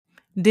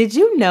Did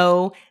you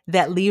know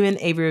that leaving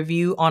a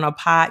review on a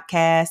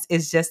podcast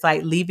is just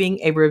like leaving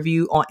a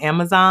review on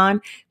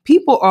Amazon?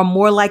 People are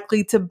more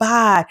likely to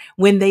buy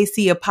when they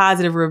see a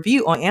positive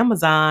review on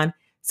Amazon.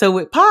 So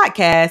with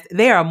podcasts,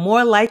 they are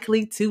more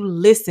likely to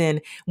listen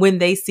when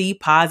they see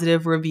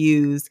positive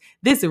reviews.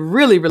 This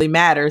really, really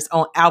matters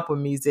on Apple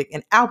Music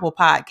and Apple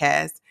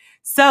Podcasts.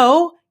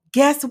 So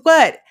guess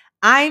what?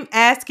 I'm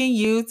asking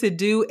you to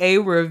do a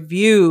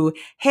review.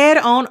 Head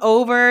on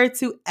over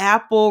to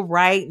Apple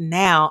right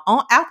now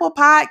on Apple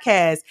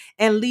Podcasts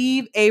and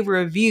leave a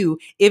review.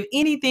 If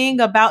anything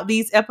about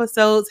these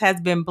episodes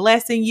has been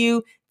blessing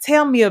you,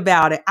 tell me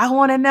about it. I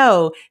want to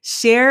know.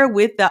 Share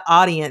with the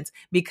audience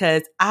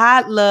because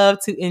I'd love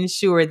to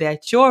ensure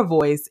that your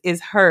voice is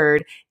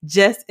heard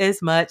just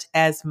as much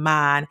as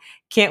mine.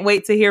 Can't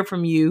wait to hear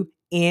from you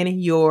in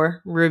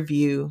your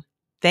review.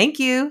 Thank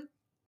you.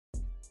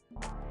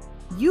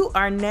 You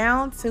are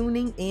now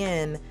tuning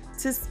in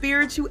to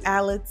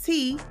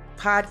Spirituality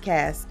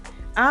Podcast.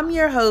 I'm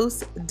your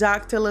host,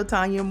 Dr.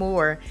 Latanya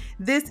Moore.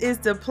 This is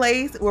the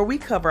place where we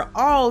cover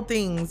all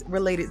things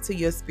related to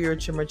your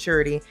spiritual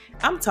maturity.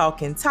 I'm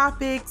talking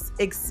topics,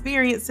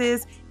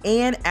 experiences,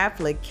 and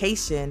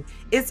application.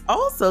 It's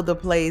also the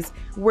place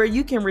where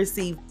you can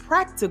receive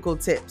practical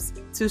tips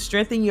to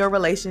strengthen your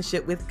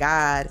relationship with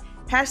God.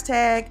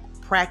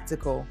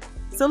 #practical.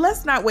 So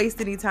let's not waste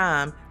any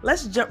time.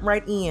 Let's jump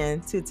right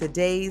into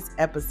today's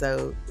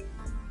episode.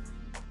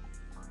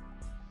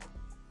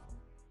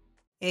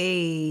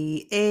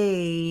 Hey.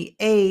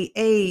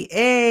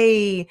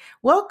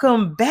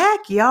 Welcome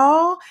back,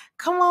 y'all.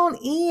 Come on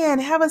in.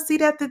 Have a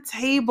seat at the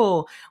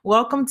table.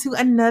 Welcome to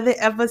another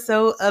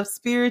episode of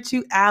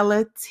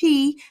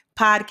Spirituality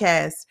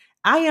Podcast.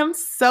 I am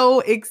so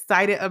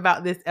excited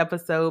about this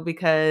episode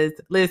because,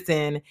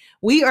 listen,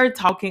 we are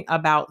talking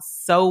about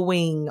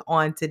sewing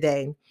on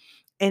today.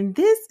 And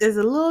this is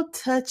a little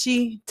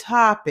touchy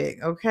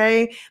topic,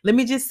 okay? Let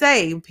me just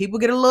say, people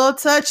get a little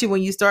touchy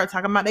when you start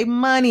talking about their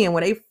money and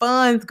where their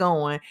funds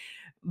going.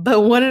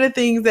 But one of the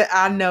things that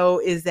I know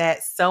is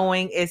that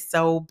sewing is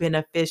so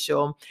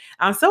beneficial.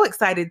 I'm so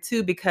excited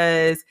too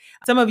because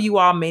some of you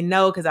all may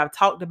know because I've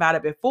talked about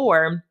it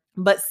before.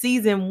 But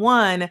season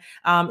 1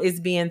 is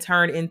being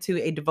turned into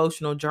a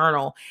devotional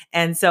journal.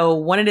 And so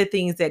one of the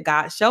things that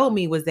God showed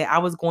me was that I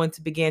was going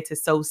to begin to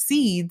sow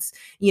seeds,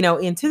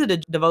 into the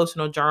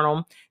devotional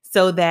journal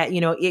so that,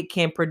 it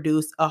can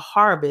produce a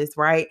harvest,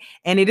 right?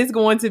 And it is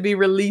going to be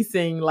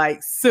releasing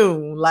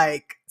soon,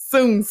 like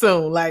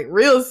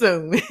real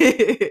soon.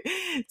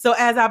 So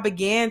as I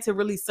began to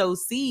really sow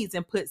seeds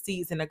and put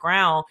seeds in the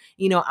ground,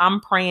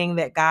 I'm praying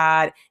that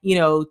God,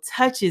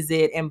 touches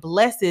it and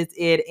blesses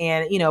it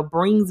and,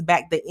 brings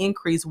back the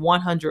increase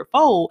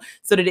 100-fold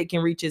so that it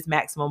can reach its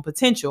maximum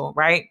potential,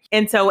 right?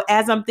 And so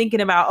as I'm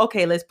thinking about,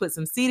 okay, let's put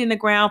some seed in the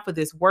ground for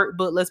this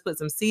workbook. Let's put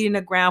some seed in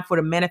the ground for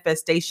the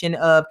manifestation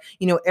of,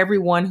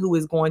 everyone who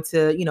is going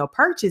to,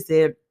 purchase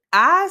it.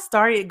 I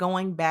started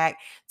going back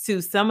to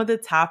some of the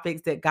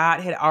topics that God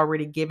had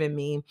already given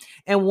me.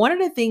 And one of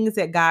the things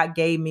that God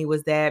gave me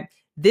was that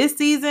this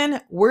season,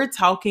 we're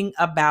talking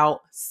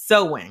about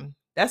sowing.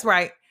 That's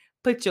right.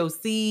 Put your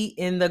seed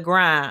in the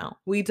ground.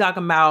 We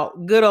talking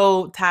about good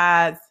old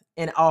tithes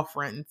and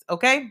offerings.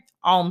 Okay.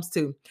 Alms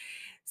too.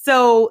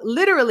 So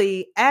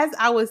literally, as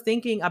I was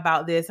thinking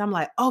about this, I'm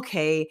like,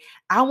 okay,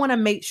 I want to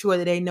make sure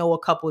that they know a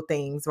couple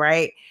things,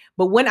 right?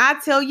 But when I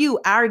tell you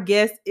our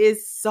guest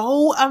is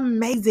so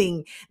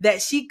amazing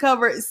that she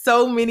covered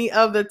so many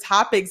of the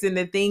topics and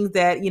the things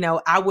that,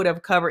 I would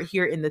have covered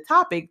here in the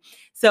topic.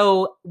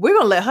 So we're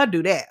going to let her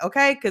do that,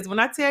 okay? Because when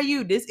I tell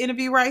you this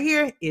interview right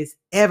here is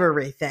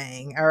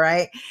everything, all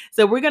right?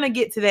 So we're going to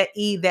get to that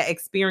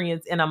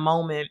experience in a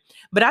moment.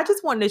 But I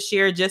just wanted to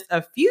share just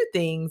a few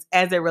things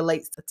as it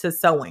relates to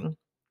sewing.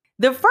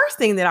 The first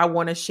thing that I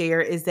want to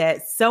share is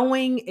that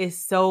sewing is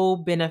so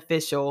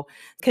beneficial.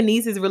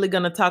 Kanice is really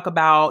going to talk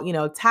about,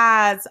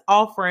 tithes,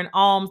 offering,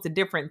 alms, the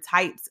different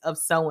types of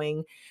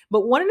sewing.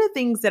 But one of the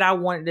things that I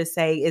wanted to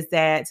say is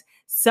that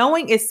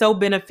sewing is so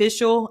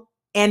beneficial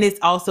and it's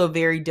also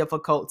very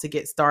difficult to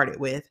get started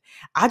with.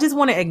 I just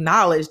want to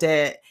acknowledge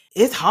that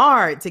it's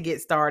hard to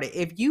get started.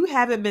 If you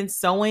haven't been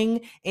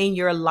sewing in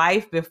your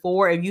life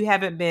before, if you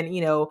haven't been,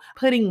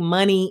 putting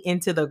money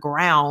into the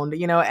ground,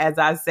 as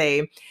I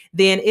say,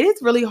 then it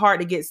is really hard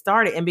to get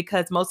started. And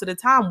because most of the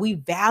time we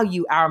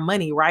value our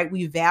money, right?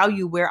 We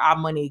value where our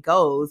money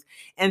goes.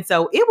 And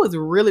so it was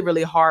really,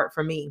 really hard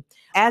for me.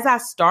 As I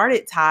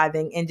started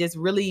tithing and just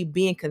really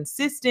being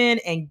consistent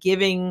and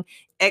giving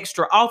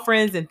extra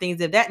offerings and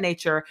things of that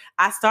nature,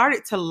 I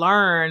started to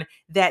learn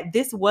that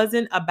this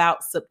wasn't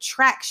about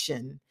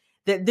subtraction,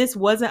 that this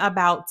wasn't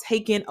about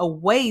taking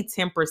away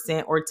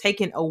 10% or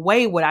taking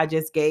away what I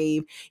just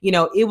gave.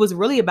 It was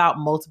really about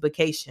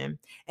multiplication.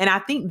 And I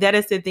think that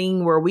is the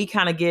thing where we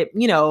kind of get,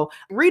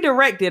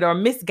 redirected or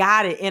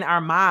misguided in our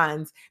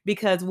minds,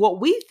 because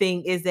what we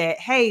think is that,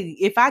 hey,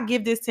 if I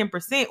give this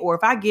 10% or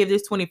if I give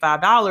this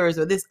 $25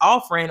 or this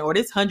offering or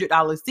this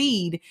 $100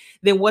 seed,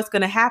 then what's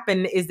going to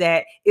happen is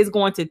that it's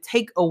going to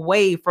take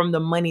away from the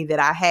money that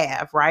I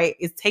have, right?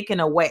 It's taken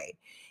away.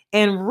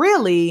 And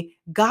really,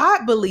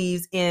 God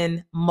believes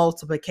in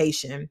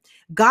multiplication.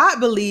 God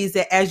believes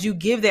that as you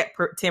give that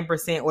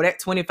 10% or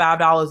that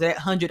 $25, that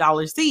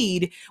 $100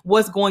 seed,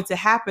 what's going to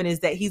happen is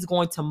that he's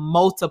going to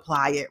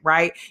multiply it,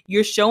 right?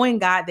 You're showing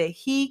God that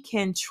he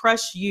can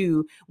trust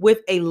you with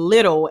a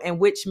little, and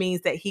which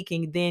means that he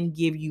can then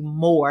give you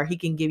more. He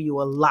can give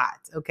you a lot.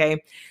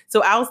 Okay.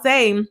 So I'll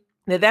say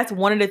that's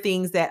one of the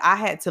things that I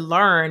had to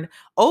learn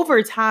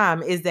over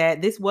time, is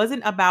that this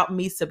wasn't about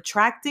me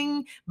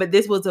subtracting, but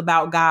this was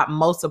about God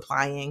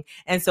multiplying.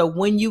 And so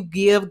when you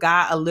give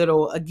God a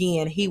little,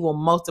 again, he will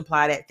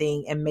multiply that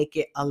thing and make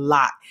it a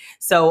lot.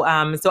 So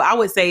I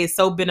would say it's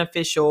so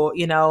beneficial,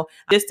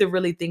 just to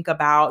really think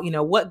about,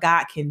 what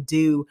God can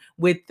do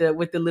with the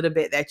little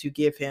bit that you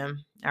give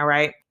him. All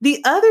right.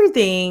 The other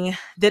thing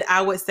that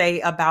I would say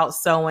about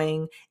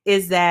sowing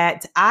is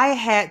that I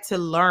had to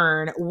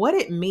learn what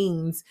it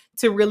means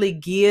to really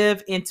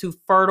give into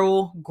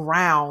fertile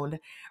ground,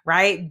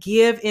 right?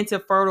 Give into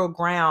fertile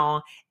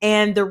ground.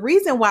 And the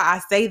reason why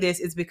I say this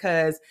is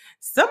because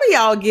some of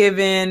y'all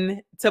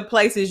giving to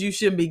places you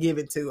shouldn't be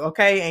giving to,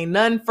 okay? Ain't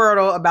nothing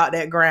fertile about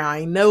that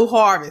ground. Ain't no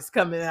harvest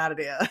coming out of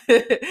there.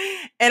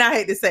 And I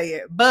hate to say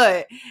it,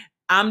 but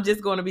I'm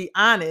just going to be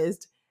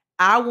honest.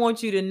 I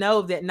want you to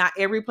know that not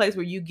every place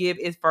where you give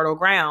is fertile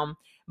ground.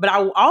 But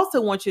I also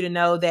want you to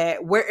know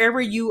that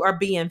wherever you are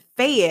being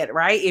fed,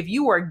 right? If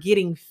you are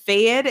getting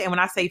fed, and when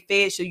I say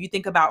fed, so you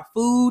think about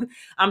food,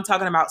 I'm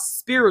talking about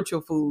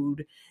spiritual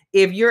food.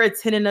 If you're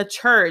attending a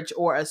church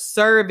or a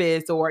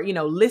service or,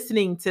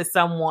 listening to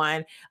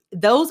someone,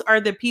 those are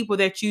the people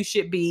that you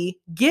should be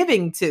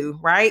giving to,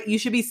 right? You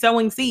should be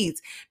sowing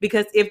seeds,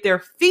 because if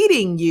they're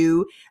feeding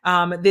you,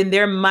 then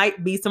there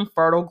might be some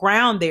fertile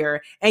ground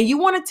there. And you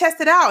want to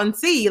test it out and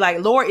see,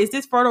 like, Lord, is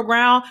this fertile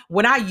ground?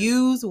 When I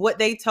use what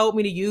they told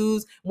me to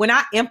use, when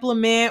I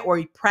implement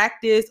or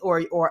practice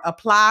or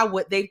apply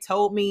what they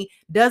told me,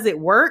 does it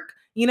work?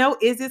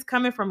 Is this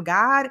coming from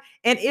God?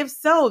 And if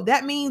so,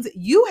 that means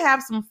you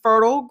have some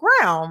fertile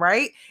ground,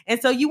 right?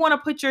 And so you want to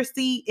put your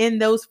seed in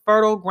those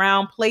fertile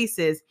ground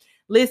places.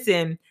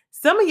 Listen,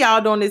 some of y'all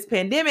during this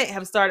pandemic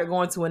have started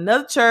going to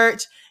another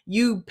church.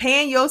 You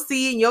paying your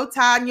seed and your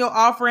tithe and your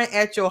offering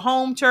at your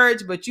home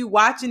church, but you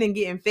watching and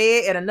getting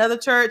fed at another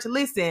church.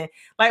 Listen,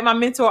 like my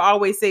mentor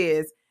always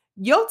says,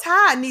 your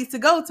tithe needs to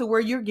go to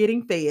where you're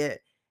getting fed.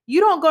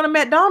 You don't go to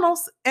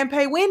McDonald's and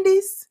pay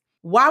Wendy's.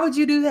 Why would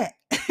you do that?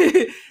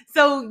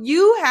 So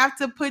you have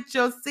to put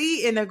your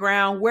seed in the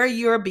ground where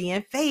you're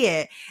being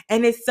fed.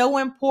 And it's so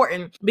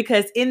important,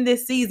 because in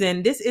this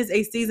season, this is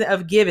a season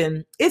of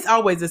giving. It's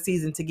always a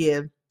season to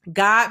give.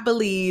 God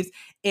believes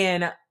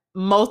in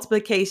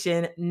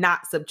multiplication,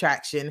 not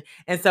subtraction.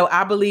 And so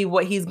I believe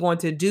what he's going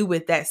to do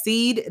with that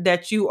seed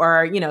that you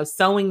are,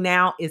 sowing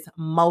now is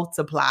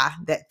multiply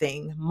that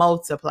thing,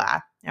 multiply.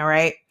 All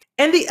right.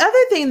 And the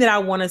other thing that I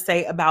want to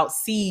say about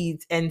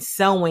seeds and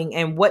sowing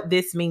and what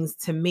this means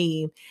to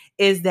me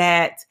is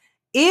that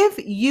if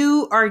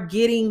you are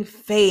getting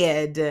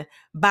fed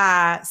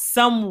by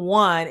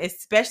someone,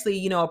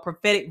 especially, a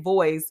prophetic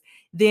voice,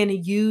 then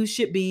you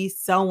should be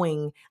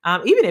sowing,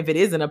 even if it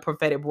isn't a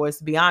prophetic voice,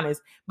 to be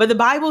honest. But the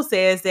Bible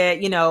says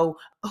that,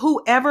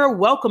 whoever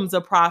welcomes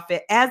a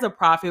prophet as a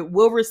prophet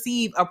will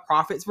receive a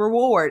prophet's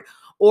reward.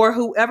 Or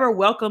whoever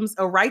welcomes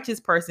a righteous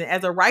person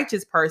as a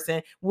righteous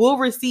person will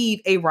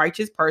receive a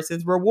righteous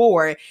person's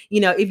reward.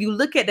 If you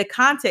look at the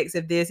context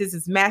of this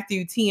is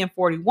Matthew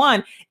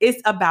 10:41.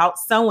 It's about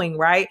sowing,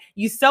 right?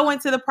 You sow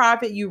into the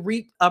prophet, you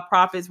reap a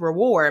prophet's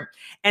reward.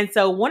 And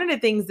so one of the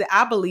things that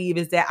I believe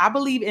is that I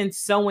believe in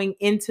sowing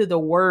into the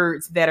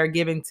words that are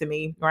given to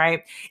me,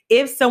 right?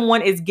 If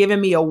someone is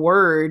giving me a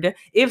word,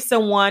 if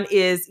someone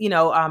is,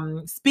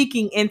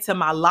 speaking into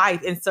my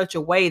life in such a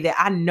way that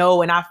I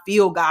know and I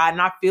feel God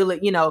and I feel it,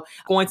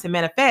 going to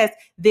manifest,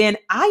 then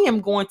I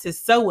am going to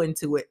sow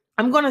into it.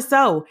 I'm going to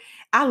sow.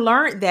 I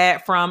learned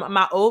that from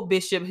my old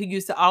bishop, who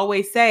used to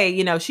always say,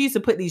 she used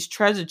to put these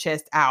treasure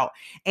chests out,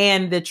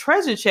 and the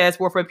treasure chests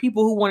were for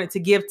people who wanted to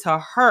give to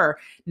her,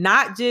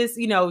 not just,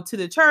 to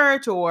the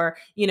church or,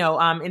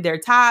 in their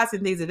tithes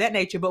and things of that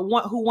nature, but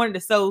who wanted to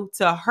sow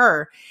to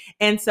her.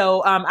 And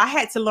so I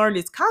had to learn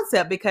this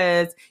concept,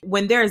 because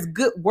when there's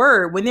good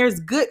word, when there's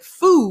good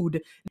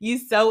food, you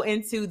sow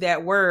into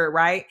that word,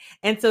 right?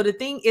 And so the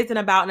thing isn't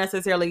about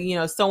necessarily,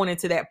 sowing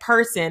into that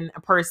person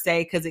per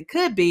se, because it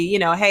could be,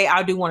 hey,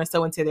 I do want to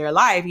sow into their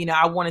life.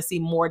 I want to see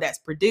more that's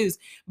produced,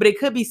 but it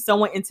could be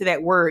sowing into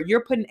that word.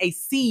 You're putting a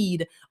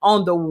seed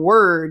on the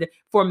word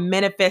for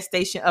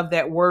manifestation of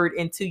that word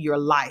into your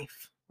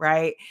life.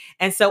 Right.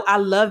 And so I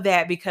love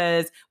that,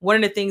 because one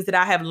of the things that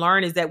I have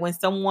learned is that when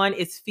someone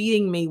is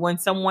feeding me, when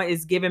someone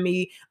is giving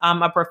me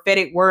a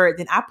prophetic word,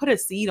 then I put a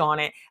seed on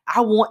it. I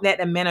want that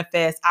to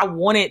manifest. I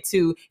want it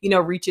to,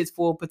 reach its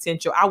full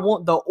potential. I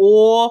want the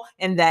oil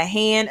and the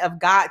hand of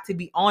God to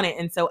be on it.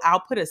 And so I'll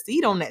put a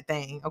seed on that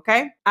thing.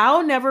 Okay.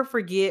 I'll never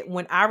forget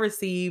when I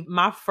received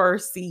my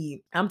first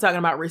seed. I'm talking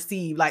about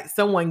receive, like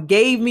someone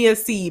gave me a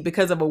seed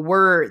because of a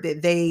word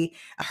that they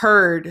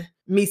heard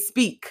me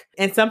speak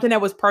and something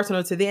that was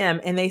personal to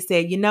them. And they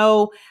said,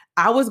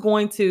 I was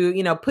going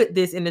to, put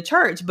this in the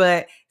church,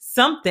 but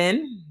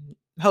something,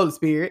 Holy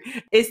Spirit,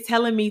 is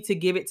telling me to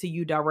give it to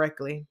you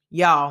directly.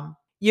 Y'all,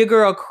 your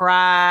girl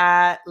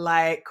cried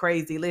like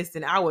crazy.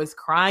 Listen, I was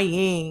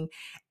crying,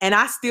 and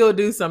I still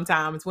do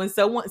sometimes. When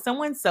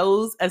someone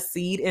sows a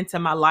seed into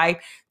my life,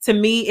 to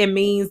me, it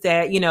means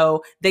that,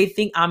 they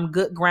think I'm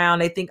good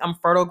ground. They think I'm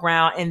fertile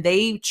ground, and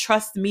they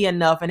trust me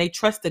enough, and they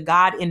trust the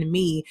God in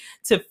me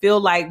to feel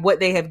like what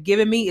they have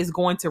given me is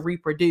going to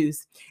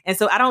reproduce. And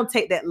so I don't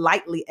take that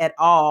lightly at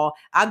all.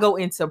 I go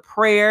into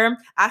prayer.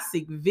 I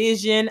seek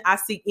vision. I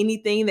seek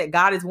anything that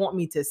God is wanting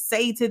me to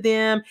say to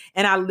them.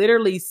 And I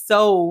literally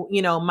sow,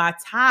 my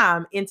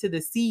time into the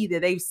seed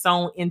that they've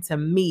sown into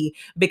me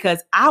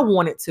because I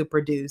want it to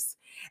produce.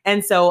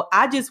 And so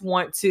I just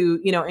want to,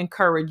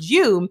 encourage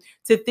you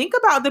to think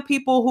about the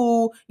people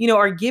who,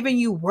 are giving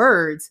you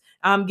words,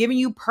 giving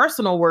you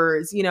personal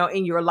words,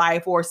 in your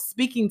life, or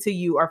speaking to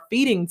you or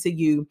feeding to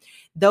you.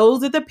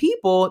 Those are the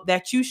people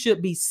that you should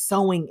be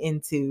sowing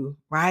into,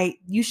 right?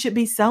 You should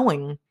be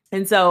sowing.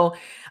 And so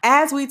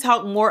as we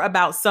talk more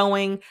about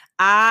sowing,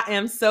 I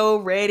am so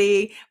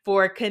ready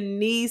for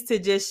Kenise to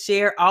just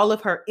share all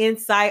of her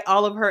insight,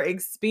 all of her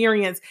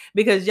experience,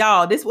 because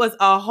y'all, this was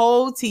a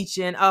whole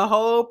teaching, a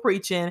whole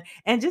preaching,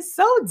 and just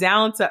so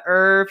down to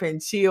earth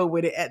and chill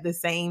with it at the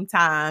same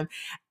time.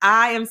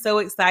 I am so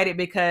excited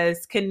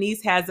because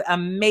Kenise has a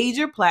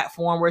major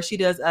platform where she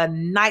does a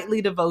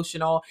nightly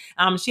devotional.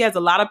 She has a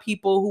lot of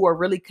people who are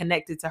really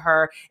connected to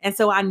her. And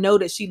so I know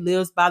that she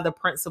lives by the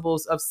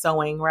principles of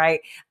sowing, right?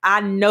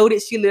 I know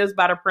that she lives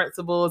by the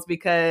principles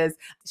because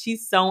she's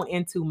sown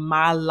into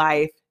my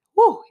life.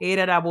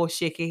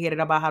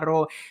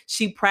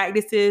 She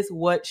practices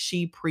what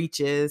she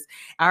preaches.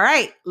 All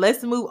right,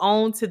 let's move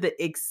on to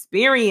the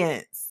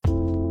experience.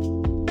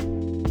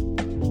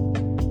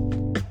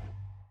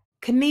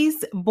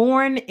 Kenise,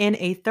 born in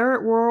a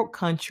third world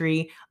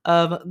country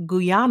of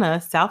Guyana,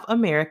 South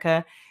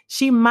America,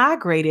 she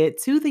migrated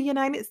to the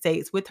United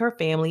States with her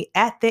family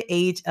at the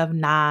age of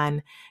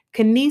 9.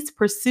 Kenise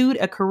pursued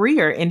a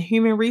career in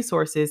human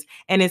resources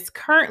and is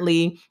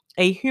currently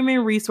a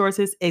human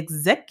resources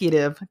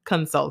executive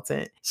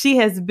consultant. She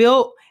has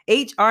built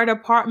HR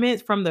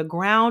departments from the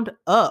ground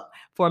up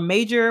for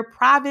major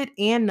private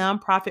and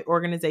nonprofit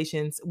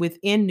organizations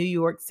within New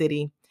York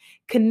City.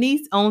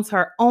 Kenise owns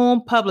her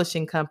own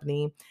publishing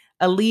company,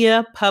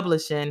 Aaliyah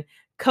Publishing,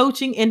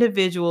 coaching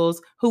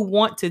individuals who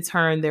want to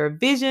turn their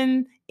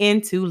vision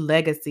into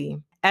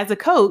legacy. As a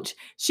coach,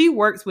 she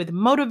works with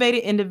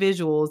motivated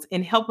individuals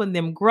in helping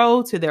them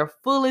grow to their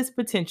fullest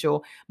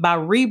potential by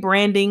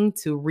rebranding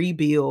to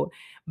rebuild,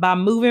 by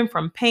moving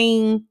from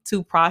pain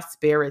to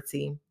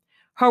prosperity.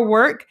 Her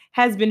work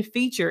has been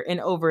featured in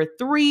over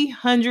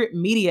 300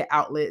 media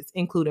outlets,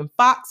 including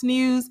Fox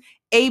News,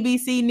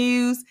 ABC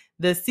News,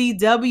 the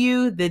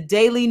CW, the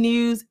Daily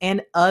News,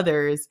 and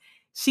others.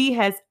 She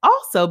has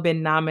also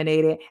been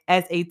nominated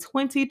as a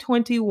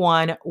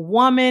 2021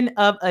 Woman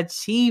of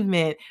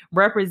Achievement,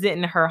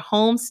 representing her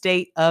home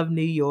state of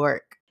New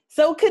York.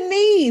 So,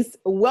 Kenise,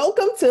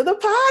 welcome to the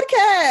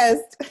podcast.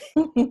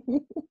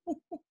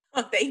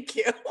 Oh, thank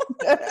you.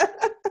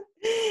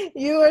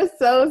 You are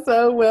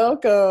so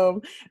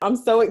welcome. I'm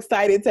so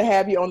excited to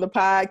have you on the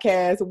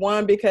podcast.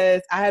 One,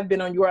 because I have been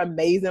on your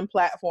amazing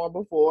platform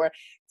before.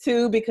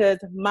 Two, because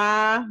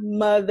my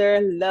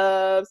mother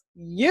loves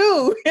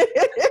you.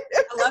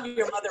 I love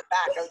your mother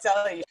back. I'm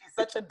telling you, she's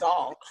such a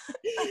doll.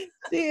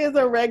 She is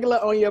a regular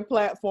on your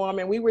platform,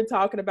 and we were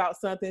talking about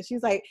something.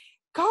 She's like,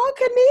 call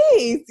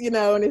Kenise,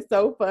 and it's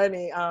so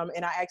funny.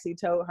 And I actually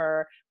told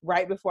her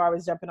right before I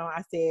was jumping on,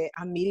 I said,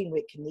 I'm meeting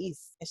with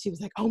Kenise. And she was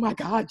like, oh my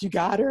God, you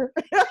got her.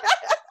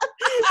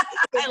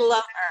 I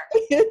love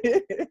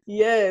her.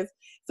 Yes.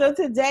 So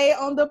today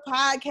on the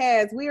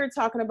podcast, we are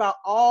talking about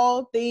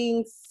all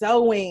things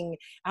sowing.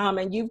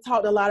 And you've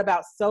talked a lot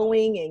about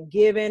sowing and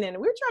giving, and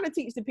we're trying to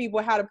teach the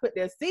people how to put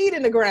their seed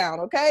in the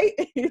ground, okay?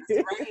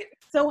 Right.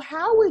 So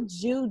how would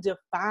you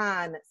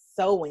define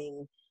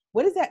sowing?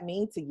 What does that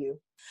mean to you?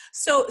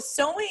 So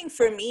sowing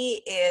for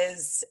me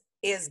is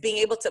being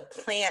able to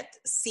plant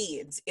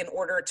seeds in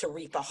order to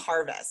reap a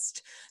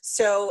harvest.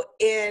 So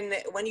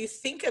when you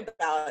think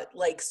about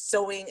like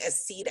sowing a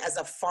seed as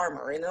a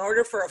farmer, in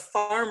order for a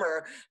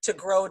farmer to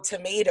grow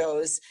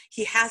tomatoes,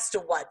 he has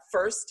to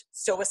first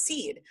sow a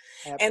seed.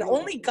 Absolutely. And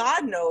only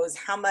God knows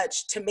how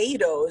much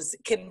tomatoes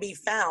can be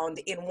found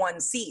in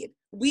one seed.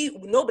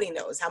 Nobody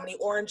knows how many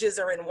oranges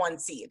are in one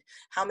seed,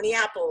 how many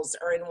apples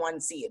are in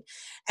one seed.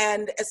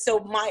 And so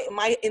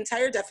my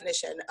entire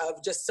definition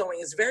of just sowing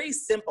is very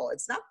simple.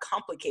 It's not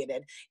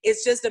complicated.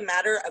 It's just a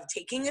matter of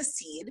taking a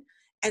seed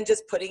and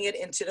just putting it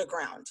into the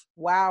ground.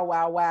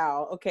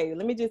 Wow. Okay,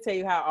 let me just tell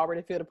you how I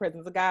already feel the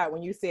presence of God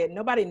when you said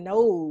nobody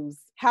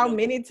knows how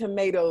many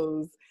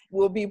tomatoes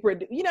will be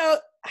produced.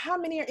 How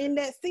many are in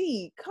that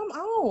seed? Come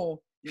on.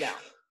 No.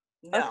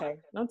 Okay,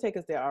 don't take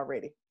us there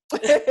already.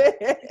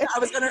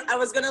 I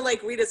was gonna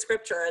like read a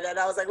scripture, and then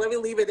I was like, let me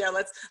leave it there.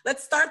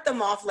 Let's start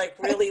them off like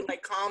really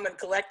like calm and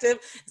collective.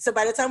 So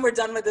by the time we're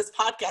done with this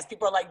podcast,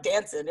 people are like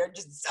dancing. They're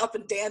just up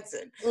and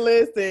dancing.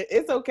 Listen,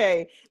 it's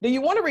okay. Do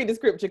you want to read the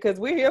scripture? Because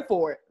we're here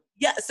for it.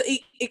 Yeah, so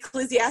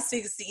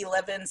Ecclesiastes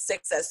 11:6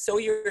 says, sow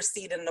your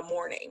seed in the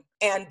morning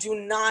and do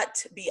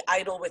not be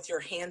idle with your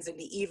hands in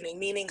the evening,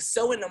 meaning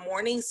sow in the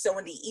morning, sow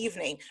in the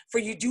evening, for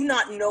you do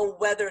not know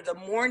whether the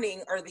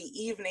morning or the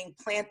evening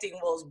planting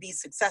will be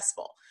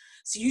successful.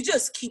 So you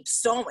just keep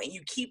sowing,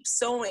 you keep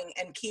sowing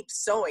and keep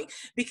sowing,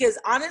 because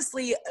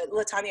honestly,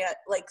 LaTanya,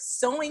 like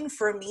sowing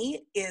for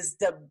me is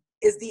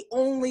the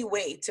only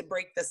way to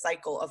break the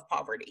cycle of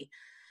poverty.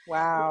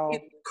 Wow.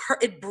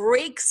 It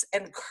breaks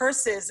and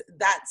curses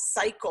that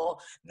cycle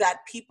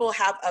that people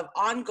have of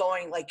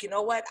ongoing, like, you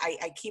know what,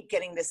 I keep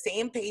getting the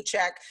same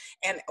paycheck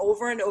and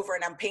over, and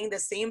I'm paying the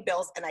same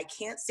bills, and I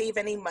can't save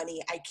any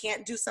money. I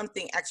can't do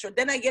something extra.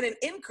 Then I get an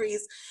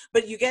increase,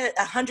 but you get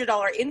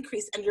 $100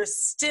 increase and you're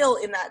still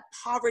in that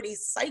poverty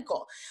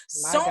cycle.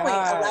 My Sowing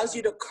God. allows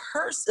you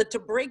to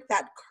break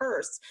that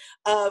curse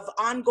of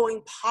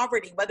ongoing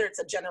poverty, whether it's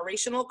a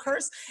generational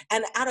curse,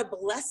 and add a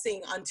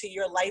blessing unto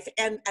your life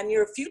and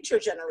your future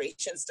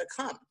generations to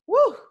come.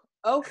 Woo.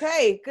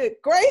 Okay. Good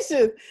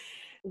gracious.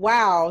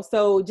 Wow.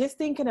 So just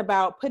thinking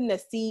about putting a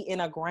seed in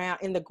the ground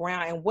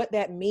and what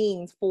that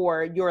means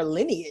for your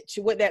lineage,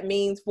 what that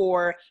means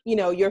for,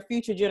 your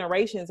future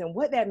generations, and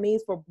what that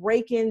means for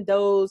breaking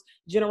those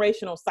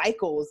generational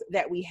cycles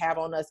that we have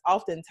on us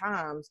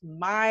oftentimes.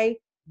 My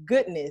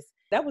goodness,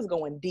 that was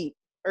going deep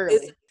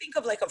early. Think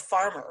of like a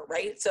farmer,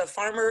 right? So a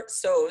farmer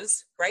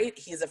sows, right?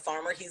 He's a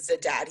farmer, he's a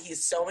dad,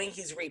 he's sowing,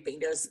 he's reaping.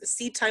 There's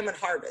seed time and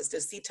harvest.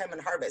 The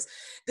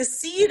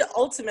seed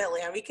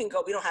ultimately, and we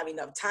don't have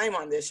enough time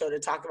on this show to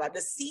talk about,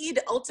 the seed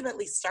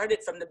ultimately started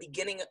from the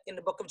beginning in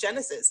the book of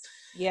Genesis.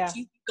 Yeah.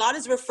 God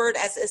is referred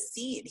as a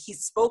seed. He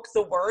spoke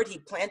the word, he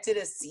planted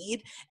a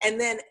seed, and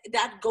then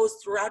that goes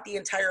throughout the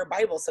entire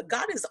Bible. So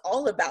God is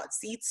all about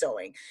seed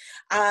sowing.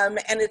 And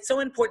it's so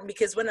important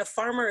because when a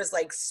farmer is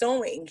like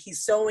sowing,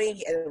 he's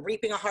sowing and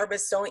reaping a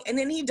harvest, sowing, and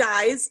then he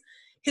dies,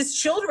 his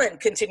children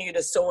continue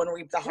to sow and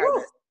reap the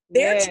harvest.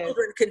 Their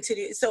children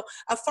continue. So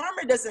a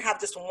farmer doesn't have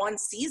just one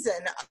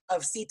season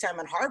of seed time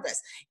and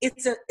harvest.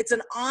 It's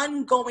an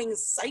ongoing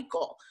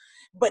cycle.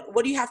 But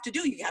what do you have to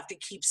do? You have to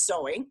keep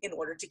sowing in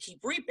order to keep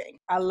reaping.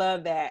 I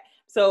love that.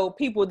 So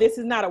people, this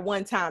is not a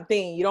one-time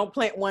thing. You don't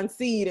plant one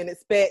seed and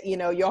expect,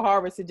 your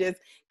harvest to just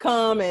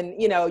come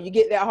and, you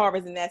get that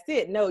harvest and that's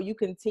it. No, you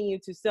continue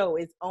to sow.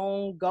 It's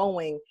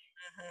ongoing.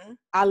 Mm-hmm.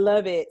 I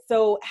love it.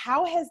 So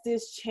how has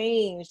this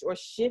changed or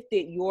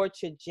shifted your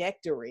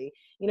trajectory?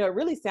 It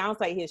really sounds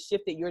like it has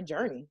shifted your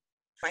journey.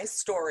 My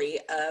story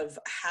of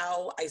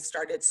how I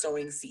started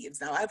sowing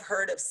seeds. Now, I've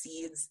heard of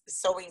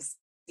sowing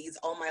seeds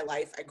all my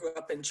life. I grew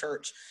up in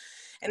church,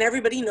 and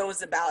everybody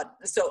knows about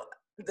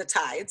the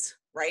tithes,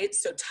 right?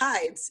 So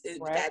tithes,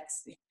 right,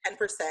 that's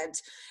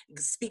 10%,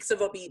 speaks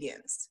of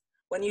obedience.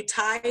 When you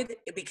tithe,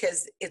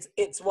 because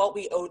it's what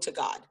we owe to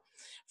God.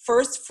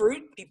 First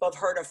fruit, people have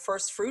heard of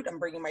first fruit. I'm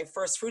bringing my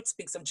first fruit,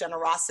 speaks of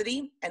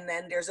generosity. And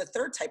then there's a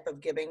third type of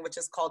giving, which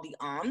is called the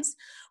alms,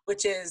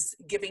 which is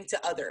giving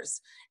to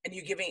others. And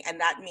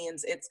that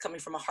means it's coming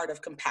from a heart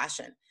of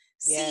compassion.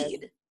 Yes.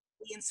 Seed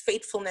means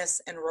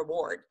faithfulness and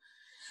reward.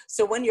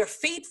 So when you're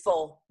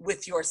faithful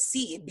with your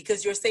seed,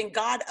 because you're saying,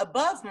 God,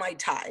 above my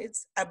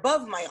tithes,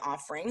 above my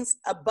offerings,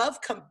 above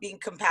being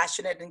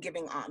compassionate and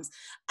giving alms,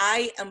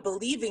 I am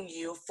believing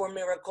you for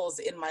miracles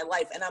in my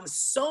life. And I'm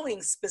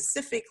sowing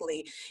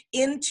specifically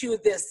into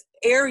this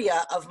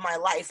area of my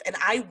life, and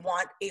I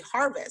want a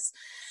harvest.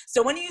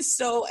 So when you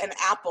sow an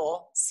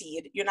apple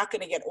seed, you're not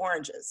going to get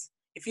oranges.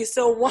 If you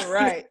sow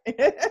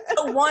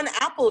one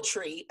apple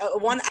tree,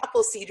 one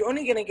apple seed, you're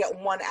only going to get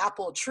one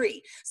apple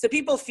tree. So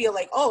people feel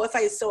like, oh, if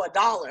I sow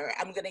 $1,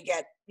 I'm going to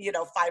get,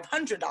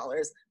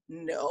 $500.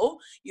 No,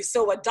 you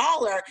sow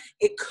 $1,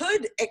 it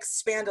could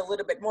expand a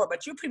little bit more,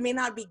 but you may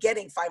not be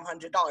getting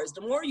 $500. The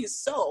more you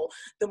sow,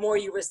 the more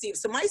you receive.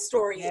 So my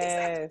story is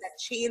that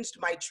changed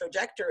my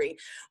trajectory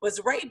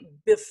was right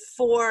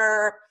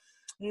before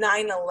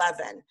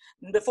 9/11.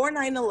 Before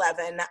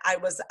 9/11, I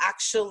was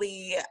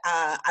actually,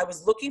 I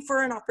was looking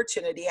for an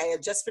opportunity. I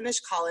had just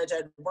finished college.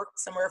 I'd worked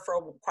somewhere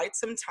for quite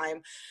some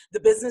time. The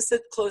business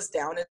had closed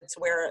down. It's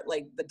where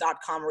like the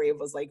dot-com rave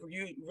was like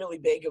really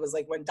big. It was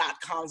like when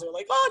dot-coms were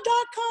like, oh,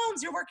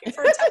 dot-coms, you're working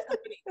for a tech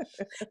company.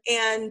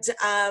 And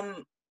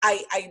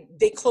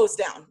they closed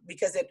down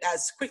because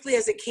as quickly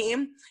as it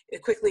came, as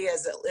quickly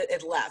as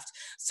it left.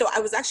 So I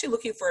was actually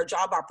looking for a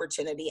job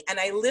opportunity, and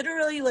I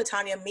literally,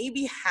 LaTanya,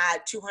 maybe had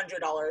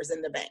 $200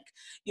 in the bank,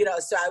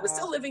 so I was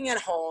still living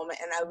at home,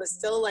 and I was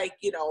still like,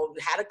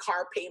 had a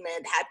car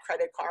payment, had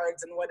credit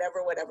cards and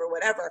whatever.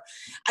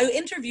 I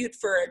interviewed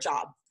for a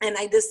job, and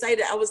I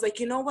decided, I was like,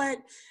 you know what?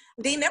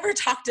 They never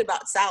talked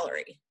about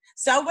salary.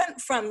 So I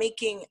went from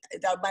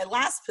my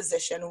last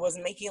position was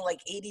making like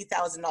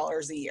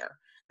 $80,000 a year.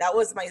 That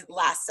was my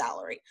last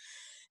salary.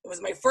 It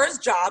was my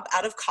first job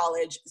out of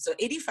college. So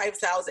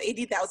 $80,000 to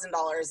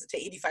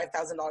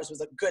 $85,000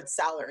 was a good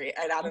salary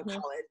out of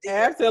college.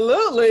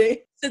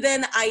 Absolutely. So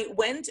then I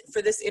went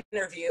for this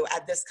interview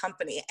at this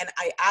company, and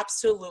I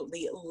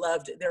absolutely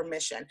loved their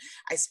mission.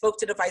 I spoke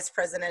to the vice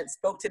president,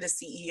 spoke to the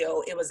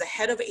CEO. It was a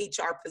head of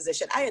HR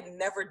position. I had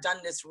never done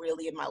this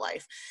really in my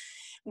life.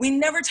 We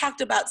never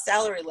talked about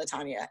salary,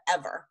 LaTanya,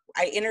 ever.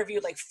 I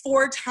interviewed like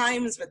 4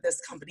 times with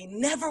this company.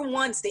 Never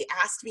once they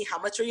asked me, how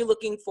much are you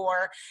looking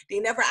for?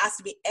 They never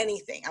asked me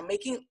anything. I'm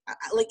making,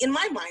 like in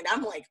my mind,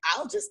 I'm like,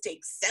 I'll just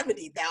take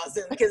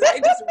 70,000 because I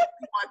just really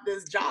want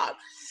this job.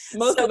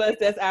 Most of us,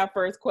 that's our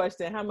first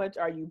question. How much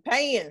are you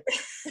paying?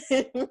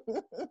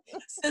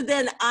 So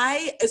then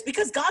it's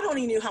because God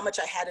only knew how much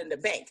I had in the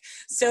bank.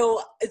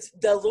 So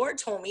the Lord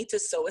told me to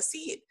sow a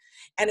seed.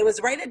 And it was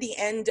right at the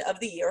end of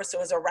the year. So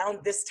it was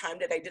around this time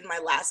that I did my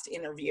last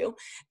interview.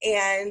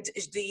 And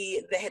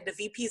the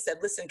VP said,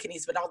 listen,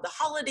 Kenise, with all the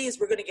holidays,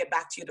 we're going to get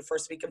back to you the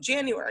first week of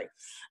January.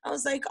 I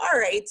was like, all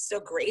right, so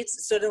great.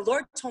 So the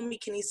Lord told me,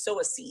 Kenise, sow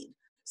a seed.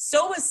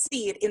 Sow a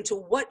seed into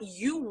what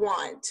you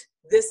want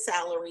this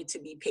salary to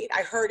be paid.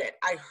 I heard it.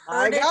 I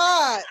heard it.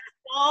 God.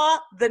 Saw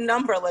the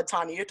number,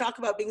 LaTanya. You talk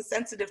about being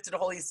sensitive to the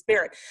Holy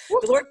Spirit.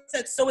 The Lord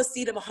said, sow a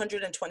seed of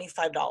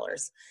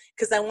 $125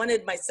 because I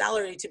wanted my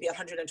salary to be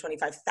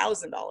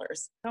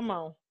 $125,000. Come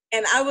on.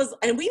 And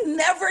we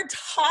never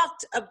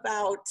talked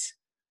about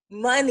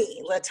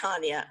money,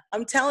 LaTanya.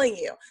 I'm telling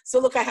you. So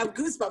look, I have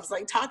goosebumps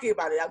like talking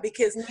about it now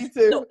because Me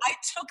too. So I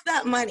took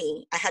that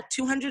money. I had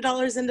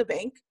 $200 in the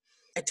bank.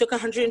 I took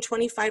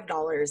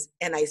 $125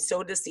 and I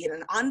sowed a seed.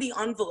 And on the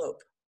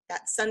envelope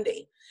that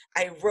Sunday,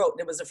 I wrote,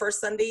 it was the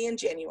first Sunday in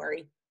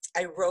January,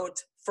 I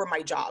wrote for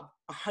my job,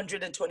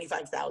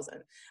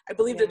 $125,000. I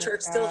believe the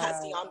church still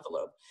has the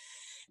envelope.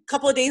 A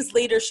couple of days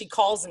later, she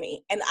calls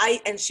me and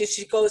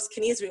she goes,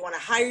 Kenise, we want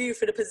to hire you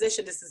for the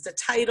position. This is the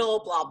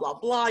title, blah, blah,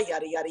 blah,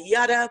 yada, yada,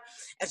 yada.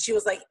 And she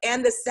was like,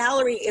 and the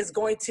salary is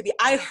going to be,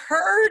 I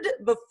heard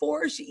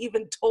before she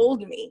even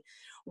told me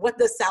what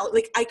the salary,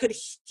 like I could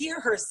hear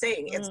her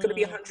saying it's going to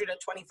be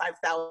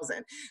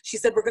 $125,000. She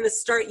said, we're going to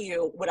start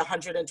you with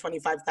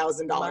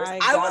 $125,000.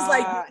 I was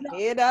like, no.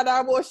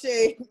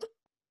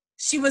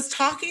 She was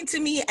talking to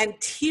me and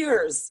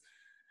tears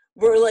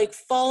were like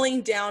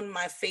falling down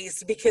my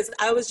face because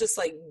I was just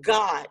like,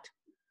 God.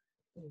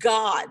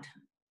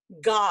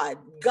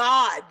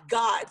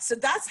 So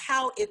that's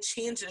how it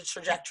changed the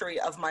trajectory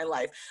of my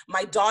life.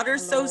 My daughter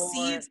sows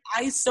seeds,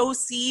 I sow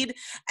seed,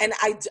 and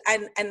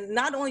and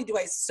not only do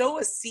I sow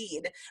a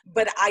seed,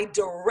 but I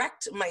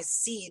direct my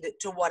seed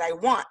to what I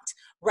want,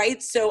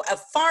 right? So a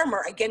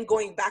farmer, again,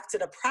 going back to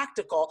the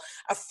practical,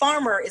 a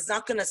farmer is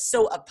not going to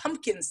sow a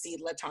pumpkin seed,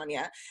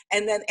 LaTanya,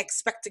 and then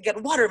expect to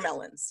get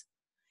watermelons.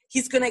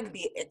 He's going to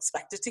be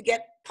expected to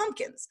get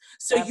pumpkins.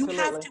 So Absolutely.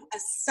 You have to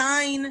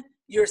assign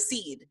your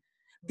seed.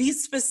 Be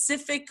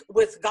specific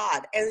with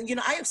God. And, you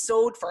know, I have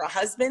sowed for a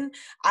husband.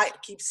 I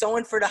keep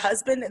sowing for the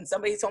husband. And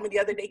somebody told me the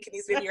other day,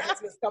 Kenise, maybe your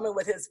husband's coming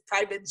with his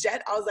private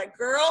jet. I was like,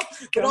 girl,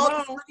 with all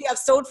the money I've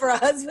sowed for a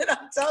husband,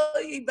 I'm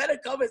telling you, he better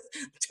come with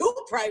 2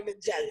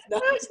 private jets.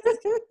 No,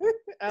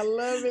 I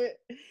love it.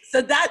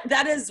 So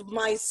that is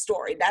my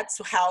story. That's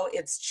how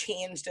it's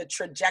changed the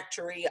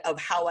trajectory of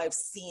how I've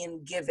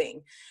seen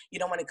giving, you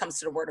know, when it comes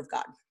to the Word of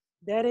God.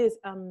 That is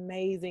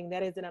amazing.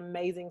 That is an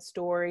amazing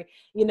story,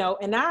 you know,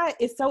 and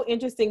it's so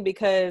interesting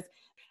because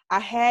I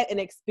had an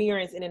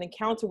experience and an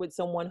encounter with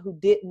someone who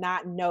did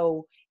not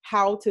know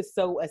how to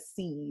sow a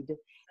seed.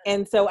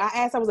 And so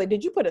I was like,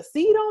 did you put a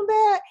seed on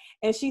that?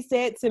 And she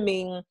said to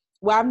me,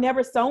 well, I've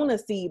never sown a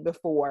seed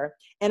before.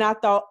 And I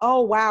thought,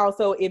 oh, wow.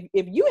 So if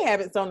you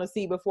haven't sown a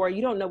seed before,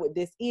 you don't know what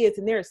this is.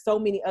 And there are so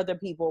many other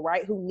people,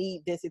 right, who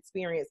need this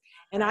experience.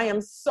 And I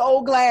am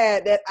so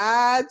glad that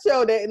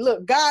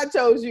God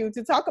chose you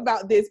to talk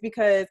about this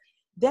because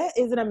that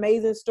is an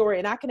amazing story.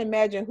 And I can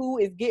imagine who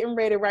is getting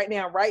ready right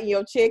now, writing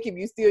your check if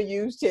you still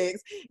use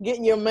checks,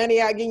 getting your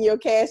money out, getting your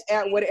cash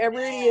out, whatever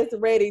it is,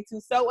 ready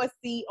to sow a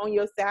seed on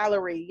your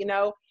salary, you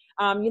know.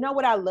 You know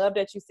what I love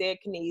that you said,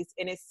 Kenise,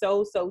 and it's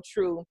so, so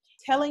true.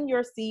 Telling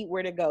your seed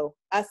where to go,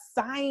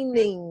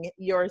 assigning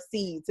your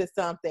seed to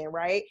something,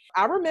 right?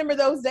 I remember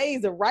those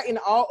days of writing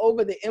all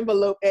over the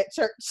envelope at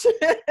church,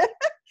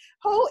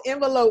 whole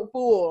envelope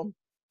full,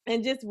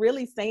 and just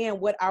really saying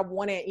what I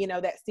wanted, you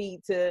know, that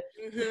seed to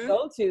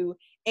go to.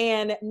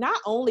 And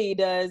not only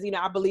does, you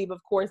know, I believe,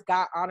 of course,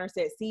 God honors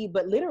that seed,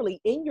 but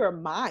literally in your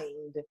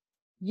mind,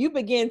 you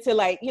begin to,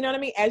 like, you know what I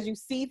mean? As you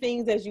see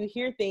things, as you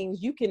hear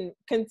things, you can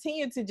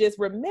continue to just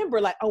remember,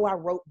 like, oh, I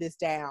wrote this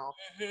down.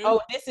 Oh,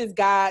 this is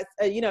God's,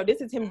 you know,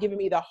 this is him giving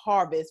me the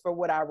harvest for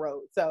what I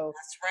wrote. So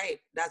that's right.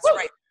 That's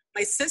right.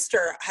 My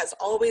sister has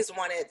always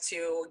wanted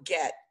to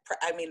get,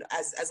 I mean,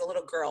 as a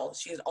little girl,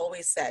 she's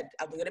always said,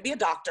 I'm going to be a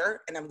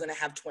doctor and I'm going to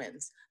have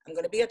twins. I'm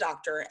going to be a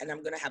doctor and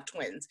I'm going to have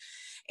twins.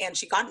 And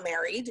she got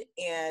married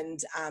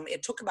and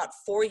it took about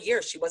 4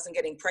 years. She wasn't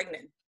getting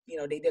pregnant. You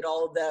know, they did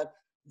all the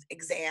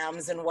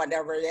exams and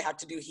whatever they have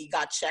to do. He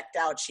got checked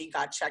out. She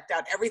got checked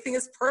out. Everything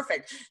is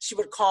perfect. She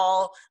would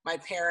call my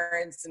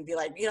parents and be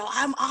like,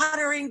 I'm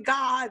honoring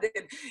God,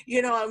 and,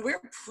 and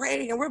we're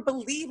praying and we're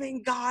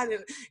believing God,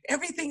 and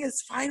everything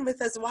is fine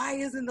with us. Why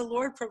isn't the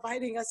Lord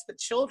providing us with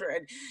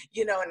children?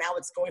 And now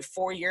it's going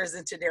 4 years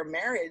into their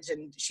marriage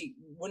and she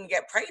wouldn't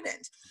get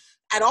pregnant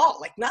at all,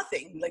 like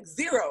nothing, like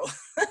zero.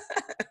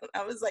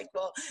 I was like,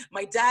 well,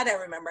 my dad, I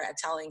remember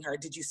telling her,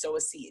 did you sow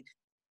a seed?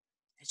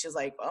 And she was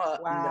like, wow.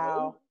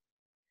 No.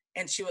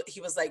 And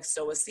he was like,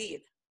 sow a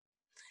seed.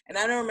 And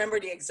I don't remember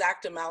the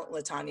exact amount,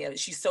 LaTanya.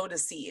 She sowed a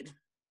seed.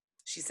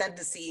 She sent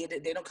the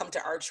seed. They don't come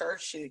to our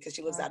church because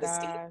she lives out of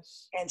state.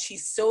 And she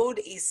sowed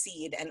a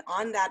seed. And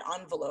on that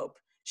envelope,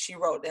 she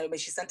wrote,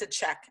 she sent a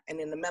check. And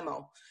in the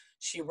memo,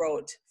 she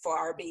wrote, for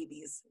our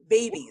babies,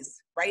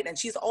 right? And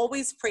she's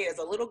always prayed as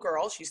a little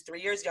girl. She's 3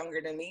 years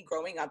younger than me.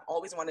 Growing up,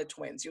 always wanted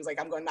twins. She was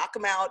like, I'm going to knock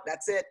them out.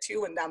 That's it,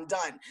 2, and I'm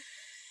done.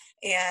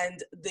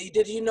 And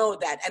did you know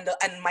that?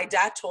 And my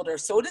dad told her,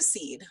 sow the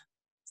seed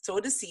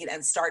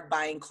and start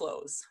buying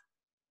clothes.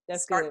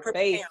 Start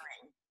preparing. Faith.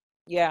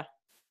 Yeah.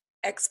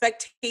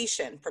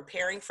 Expectation,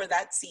 preparing for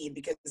that seed,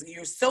 because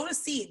you sow the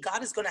seed,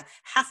 God is going to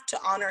have to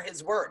honor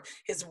his word.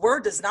 His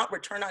word does not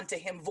return unto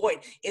him void.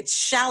 It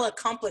shall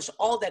accomplish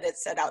all that it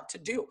set out to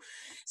do.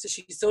 So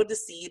she sowed the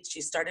seed. She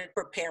started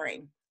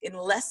preparing. In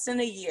less than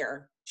a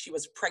year, she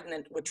was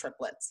pregnant with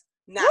triplets.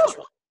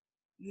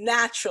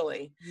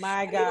 Naturally.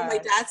 My God. My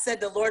dad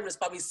said the Lord was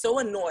probably so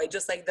annoyed,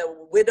 just like the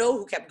widow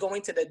who kept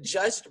going to the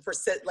judge,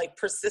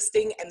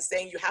 persisting and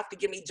saying, you have to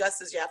give me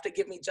justice. You have to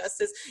give me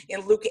justice.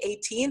 In Luke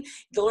 18,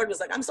 the Lord was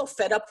like, I'm so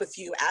fed up with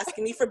you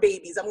asking me for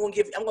babies. I'm going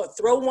to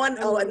throw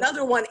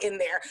another one in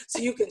there so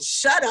you can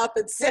shut up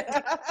and sit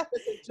and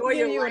enjoy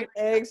your life.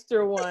 An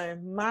extra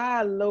one.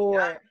 My Lord.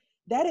 Yeah.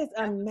 That is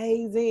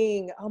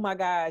amazing. Oh my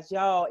gosh,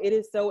 y'all. It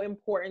is so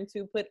important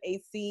to put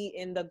a seed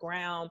in the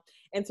ground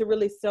and to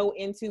really sow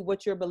into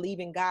what you're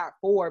believing God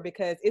for,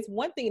 because it's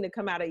one thing to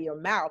come out of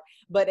your mouth,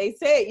 but they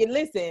said,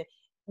 listen,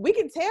 we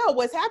can tell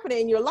what's happening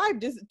in your life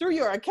just through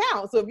your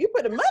account. So if you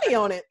put the money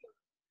on it,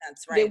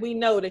 that's right, then we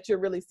know that you're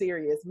really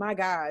serious. My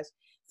gosh.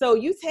 So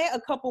you had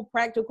a couple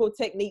practical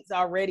techniques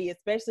already,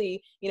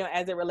 especially,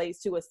 as it relates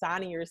to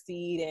assigning your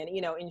seed and,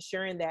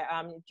 ensuring that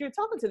you're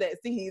talking to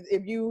that seed.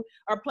 If you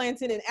are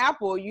planting an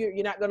apple,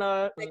 you're not going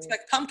to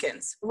expect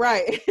pumpkins.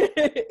 Right.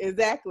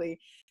 Exactly.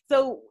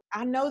 So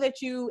I know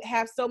that you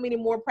have so many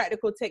more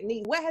practical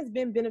techniques. What has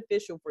been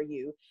beneficial for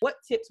you? What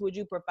tips would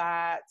you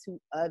provide to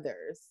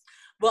others?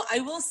 Well, I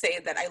will say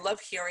that I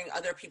love hearing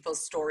other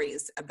people's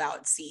stories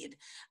about seed.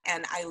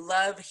 And I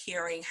love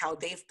hearing how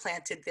they've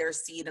planted their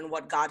seed and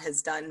what God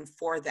has done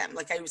for them.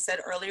 Like I said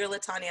earlier,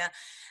 LaTanya,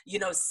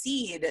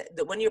 seed,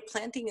 that when you're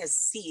planting a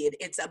seed,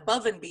 it's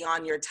above and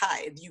beyond your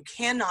tithe. You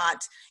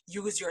cannot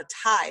use your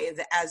tithe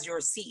as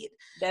your seed.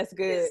 That's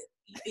good.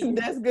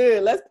 That's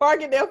good. Let's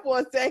park it there for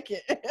a second.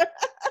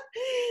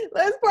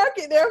 Let's park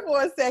it there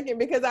for a second,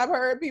 because I've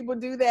heard people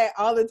do that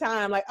all the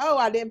time. Like, oh,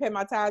 I didn't pay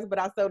my tithes, but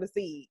I sowed a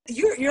seed.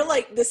 You're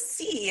like, the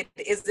seed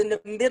is in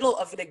the middle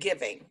of the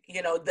giving,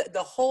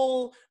 the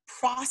whole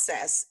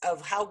process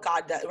of how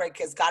God does, right?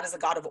 Because God is a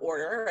God of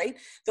order, right?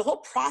 The whole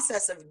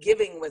process of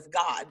giving with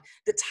God,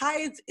 the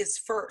tithe is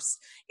first.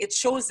 It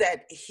shows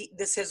that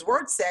his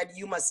word said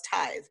you must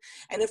tithe.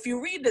 And if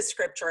you read the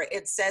scripture,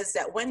 it says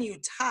that when you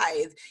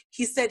tithe,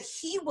 he said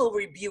he will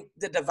rebuke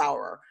the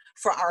devourer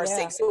for our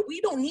sake. So we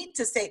don't need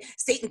to say,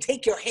 Satan,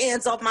 take your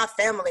hands off my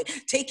family,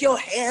 take your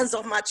hands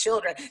off my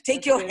children,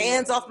 take your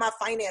hands off my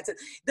finances.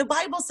 The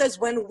Bible says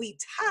when we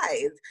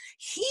tithe,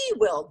 he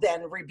will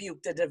then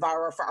rebuke the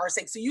devourer for our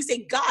sake. So you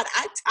say, God,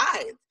 I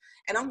tithe,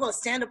 and I'm going to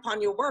stand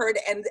upon your word,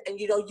 and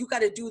you got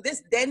to do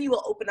this, then you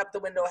will open up the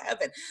window of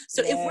heaven.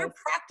 So if we're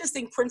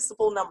practicing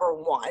principle number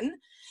 1,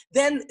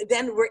 then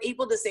we're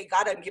able to say,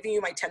 God, I'm giving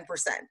you my 10%.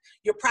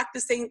 You're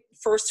practicing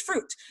first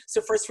fruit.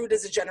 So first fruit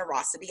is a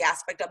generosity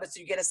aspect of it.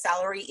 So you get a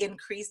salary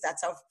increase.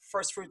 That's how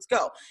first fruits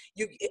go.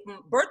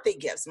 Birthday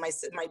gifts.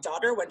 My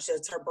daughter, when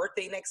it's her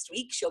birthday next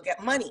week, she'll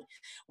get money.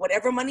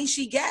 Whatever money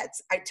she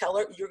gets, I tell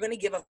her, you're going to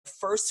give a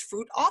first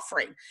fruit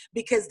offering,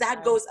 because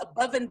that goes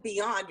above and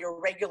beyond your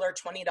regular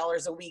 $20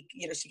 a week.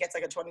 She gets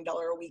like a $20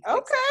 a week.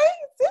 Okay.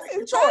 This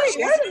is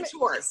great.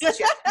 Chores.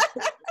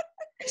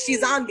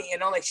 She's on me,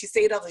 like she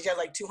saved up. She has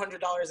like $200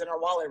 in her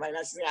wallet right now.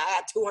 She's like,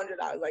 I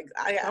got $200. Like,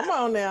 come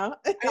on now.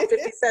 I got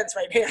 50 cents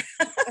right here.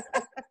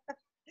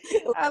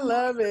 I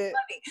love it.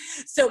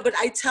 So, but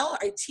I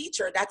teach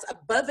her that's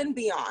above and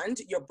beyond.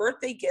 Your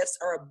birthday gifts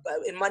are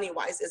above, in money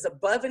wise, is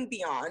above and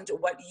beyond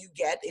what you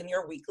get in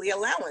your weekly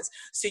allowance.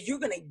 So you're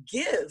going to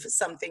give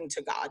something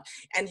to God,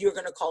 and you're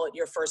going to call it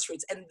your first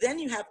fruits. And then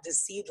you have the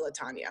seed,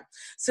 LaTanya.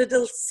 So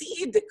the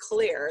seed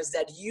declares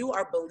that you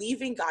are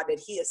believing God,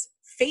 that he is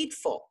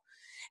faithful,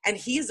 and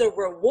he's a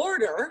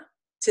rewarder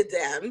to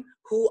them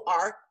who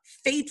are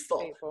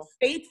faithful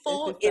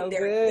in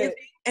their giving.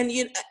 And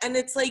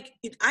it's like,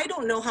 I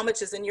don't know how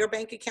much is in your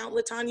bank account,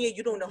 LaTanya.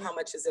 You don't know how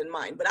much is in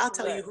mine, but I'll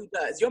tell you who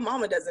does. Your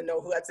mama doesn't know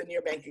what's in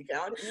your bank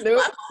account. Nope.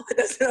 My mama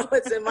doesn't know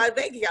what's in my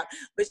bank account,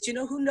 but you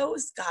know who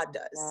knows? God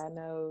does. God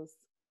knows.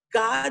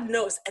 God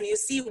knows. And you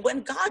see,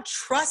 when God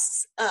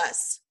trusts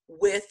us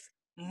with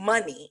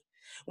money,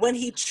 when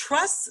he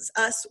trusts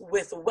us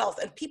with wealth,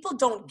 and people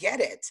don't get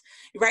it,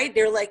 right?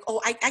 They're like,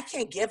 oh, I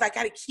can't give. I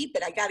got to keep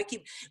it. I got to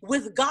keep.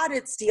 With God,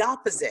 it's the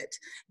opposite.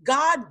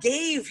 God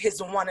gave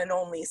his one and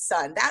only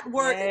son. That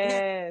word, man,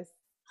 Yes.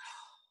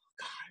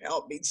 God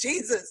help me,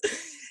 Jesus.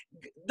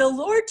 The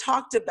Lord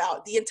talked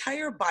about the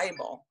entire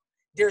Bible.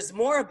 There's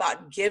more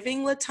about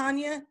giving,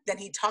 LaTanya, than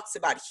he talks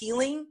about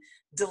healing,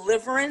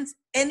 deliverance,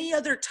 any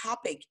other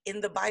topic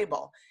in the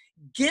Bible.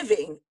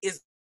 Giving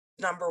is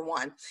number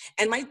one.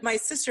 And my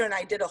sister and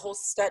I did a whole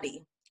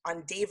study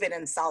on David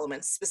and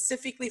Solomon,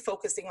 specifically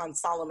focusing on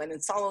Solomon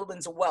and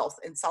Solomon's wealth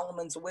and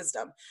Solomon's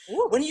wisdom.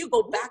 Ooh. When you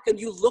go back and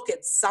you look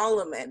at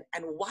Solomon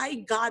and why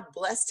God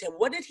blessed him,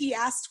 what did he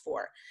ask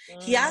for?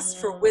 He asked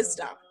for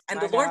wisdom.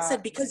 And the Lord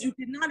said, because you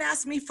did not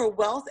ask me for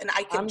wealth, and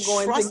I can I'm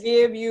going trust to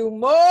give you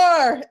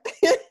more.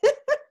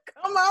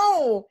 Come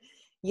on.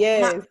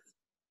 Yes.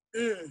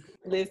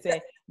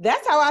 Listen,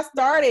 that's how I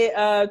started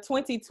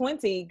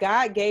 2020.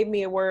 God gave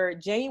me a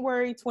word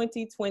January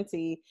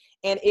 2020,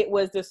 and it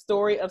was the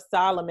story of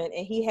Solomon.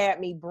 And he had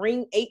me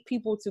bring 8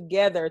 people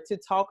together to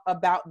talk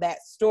about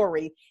that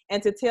story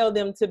and to tell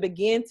them to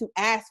begin to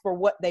ask for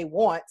what they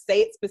want,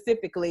 say it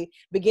specifically,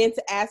 begin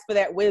to ask for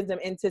that wisdom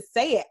and to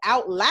say it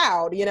out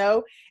loud, you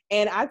know?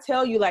 And I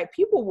tell you, like,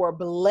 people were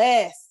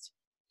blessed.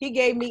 He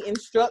gave me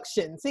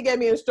instructions.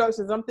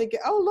 I'm thinking,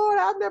 oh Lord,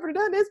 I've never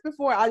done this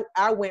before.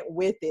 I went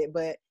with it,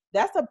 but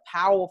that's a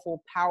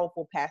powerful,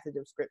 powerful passage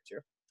of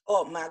scripture.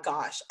 Oh my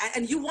gosh.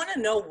 And you want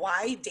to know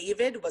why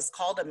David was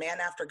called a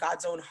man after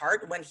God's own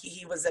heart when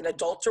he was an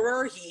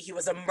adulterer, he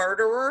was a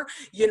murderer,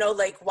 you know,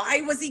 like, why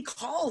was he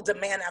called a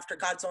man after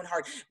God's own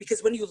heart?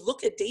 Because when you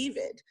look at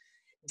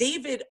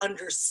David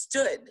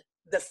understood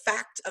the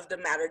fact of the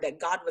matter that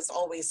God was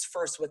always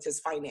first with his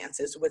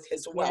finances, with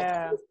his wealth.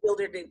 Yeah. He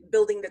was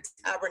building the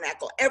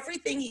tabernacle.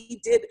 Everything he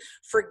did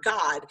for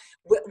God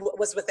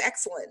was with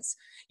excellence.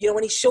 You know,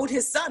 when he showed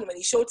his son, when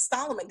he showed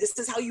Solomon, this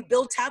is how you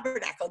build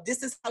tabernacle.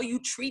 This is how you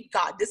treat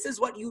God. This is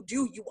what you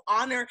do. You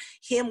honor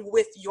him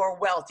with your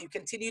wealth. You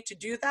continue to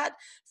do that.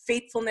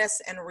 Faithfulness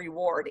and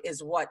reward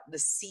is what the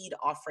seed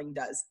offering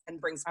does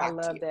and brings back to you.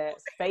 I love that.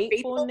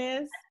 Faithful,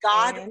 Faithfulness.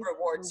 God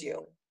rewards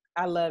you.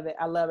 I love it.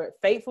 I love it.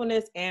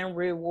 Faithfulness and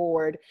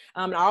reward.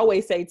 I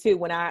always say too,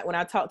 when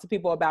I talk to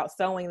people about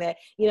sowing, that,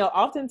 you know,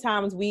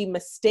 oftentimes we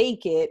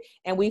mistake it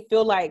and we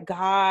feel like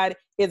God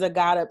is a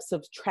God of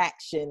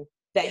subtraction,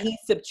 that he's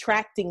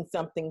subtracting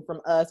something from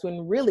us,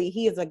 when really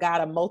he is a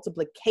God of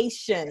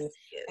multiplication.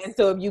 Yes. And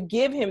so if you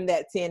give him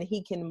that 10,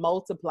 he can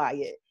multiply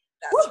it.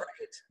 That's right.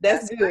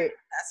 That's good. Right.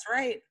 That's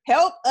right.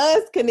 Help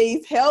us,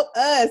 Kenice. Help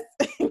us.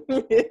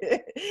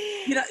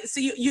 You know, so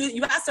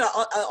you asked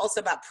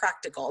also about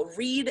practical.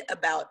 Read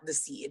about the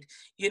seed.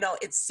 You know,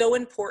 it's so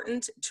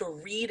important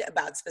to read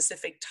about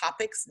specific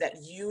topics that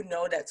you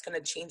know that's going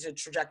to change the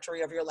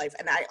trajectory of your life.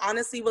 And I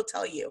honestly will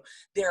tell you,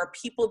 there are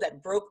people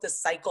that broke the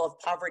cycle of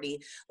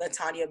poverty,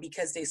 LaTanya,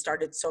 because they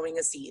started sowing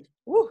a seed.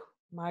 Woo,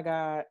 my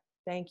God.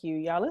 Thank you.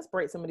 Y'all, let's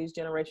break some of these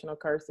generational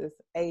curses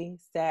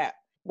ASAP.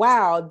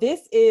 Wow,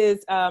 this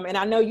is, and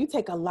I know you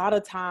take a lot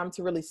of time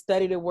to really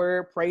study the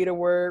word, pray the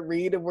word,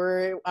 read the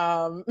word,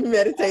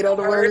 meditate on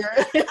the word.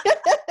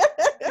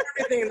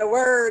 Everything, the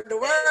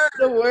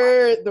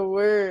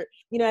word.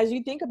 You know, as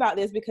you think about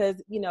this, because,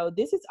 you know,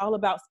 this is all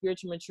about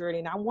spiritual maturity.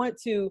 And I want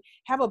to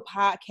have a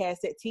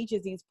podcast that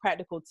teaches these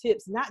practical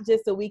tips, not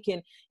just so we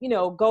can, you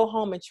know, go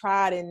home and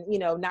try it and, you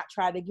know, not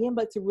try it again,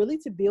 but to really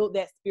to build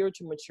that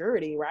spiritual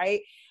maturity,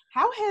 right?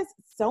 How has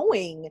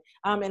sowing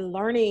and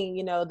learning,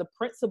 you know, the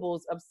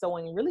principles of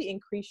sowing really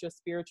increased your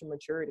spiritual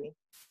maturity?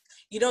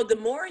 You know, the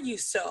more you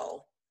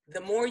sow,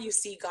 the more you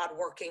see God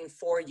working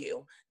for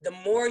you, the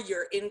more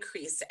you're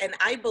increased. And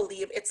I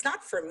believe it's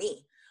not for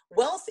me.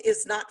 Wealth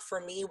is not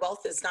for me.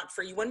 Wealth is not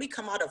for you. When we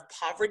come out of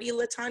poverty,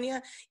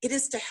 LaTanya, it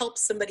is to help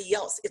somebody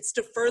else. It's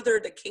to further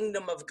the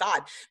kingdom of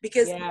God,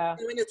 because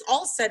when it's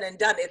all said and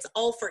done, it's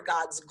all for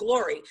God's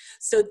glory.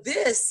 So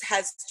this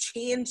has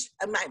changed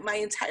my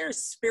entire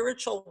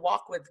spiritual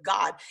walk with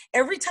God.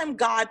 Every time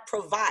God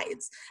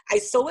provides, I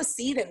sow a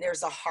seed and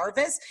there's a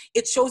harvest.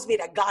 It shows me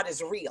that God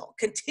is real,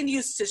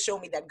 continues to show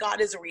me that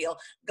God is real.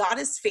 God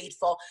is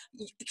faithful.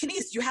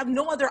 Kenice, you have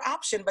no other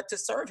option but to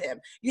serve him.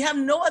 You have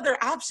no other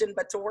option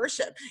but to worship.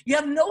 You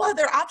have no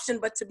other option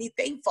but to be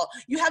thankful.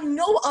 You have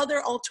no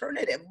other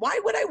alternative. Why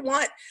would I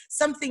want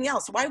something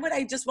else? Why would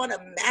I just want to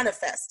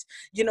manifest,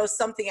 you know,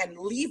 something and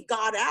leave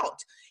God out?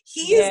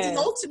 He is the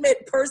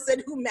ultimate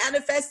person who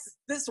manifests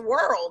this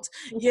world,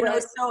 you know,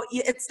 so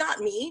it's not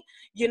me,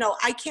 you know,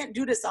 I can't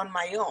do this on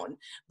my own,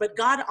 but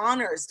God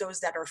honors those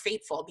that are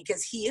faithful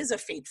because he is a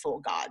faithful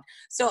God.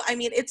 So, I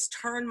mean, it's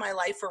turned my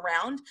life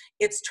around.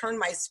 It's turned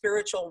my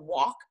spiritual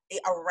walk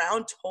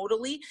around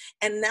totally.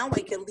 And now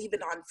I can leave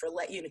it on for,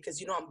 because,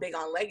 you know, I'm big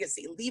on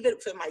legacy, leave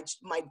it for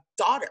my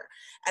daughter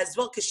as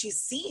well, because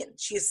she's seen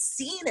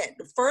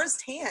it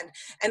firsthand.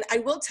 And I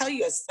will tell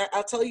you,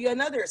 I'll tell you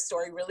another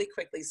story really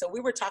quickly. So we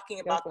were talking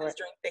about this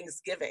during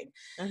Thanksgiving.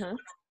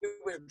 we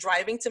were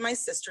driving to my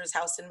sister's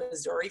house in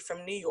Missouri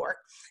from New York.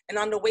 And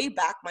on the way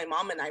back, my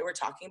mom and I were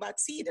talking about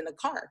seed in the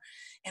car.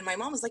 And my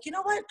mom was like, you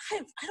know what?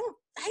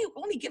 I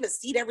only give a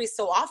seed every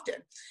so often.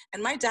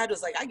 And my dad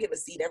was like, I give a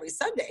seed every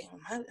Sunday.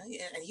 And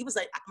he was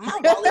like,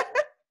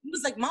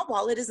 my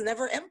wallet is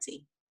never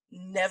empty.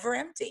 Never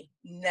empty,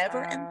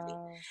 never empty.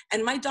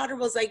 And my daughter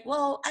was like,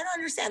 well, I don't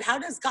understand. How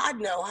does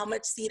God know how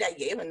much seed I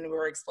gave? And we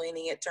were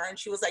explaining it to her. And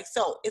she was like,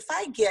 so if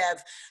I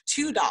give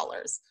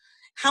 $2,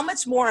 how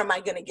much more am I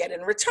going to get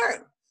in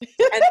return?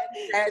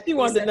 And she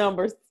wants the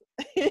numbers.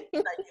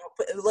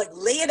 like,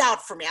 lay it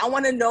out for me. I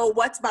want to know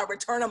what's my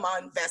return on my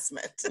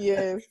investment.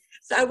 Yes.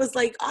 So I was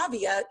like,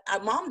 Avia,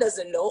 mom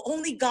doesn't know,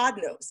 only God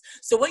knows.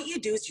 So what you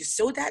do is you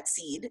sow that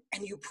seed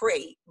and you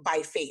pray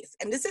by faith.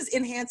 And this is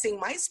enhancing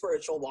my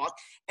spiritual walk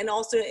and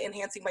also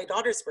enhancing my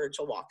daughter's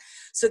spiritual walk.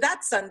 So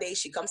that Sunday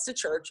she comes to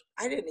church.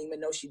 I didn't even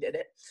know she did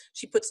it.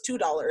 She puts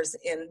 $2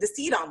 in the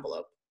seed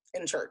envelope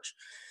in church.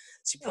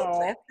 She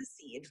plants the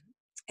seed.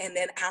 And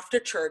then after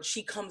church,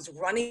 she comes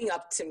running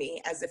up to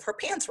me as if her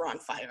pants were on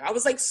fire. I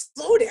was like,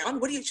 slow down.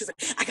 What are you? She's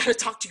like, I got to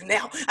talk to you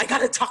now. I got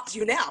to talk to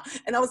you now.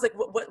 And I was like,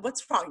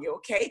 what's wrong? You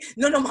okay?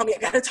 No, mommy, I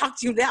got to talk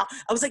to you now.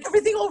 I was like,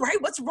 everything all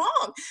right? What's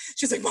wrong?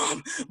 She's like,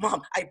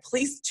 mom, I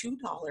placed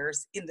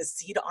 $2 in the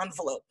seed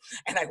envelope.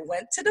 And I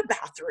went to the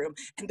bathroom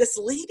and this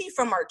lady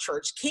from our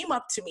church came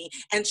up to me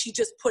and she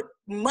just put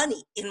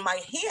money in my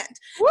hand.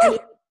 Woo! And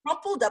it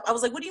crumpled up. I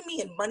was like, what do you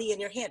mean money in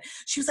your hand?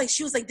 She was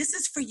like, this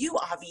is for you,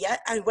 Avia.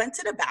 I went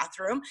to the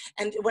bathroom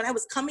and when I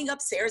was coming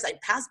upstairs, I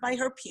passed by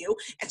her pew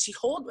and she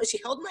held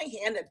my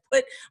hand and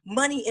put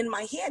money in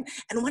my hand.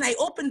 And when I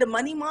opened the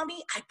money,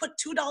 mommy, I put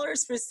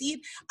 $2 for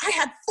seed. I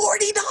had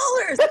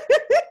 $40.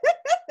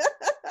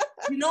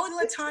 You know,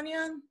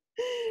 LaTanya?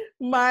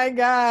 My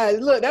God.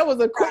 Look, that was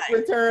a quick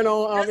return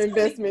on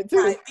investment too.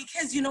 Right.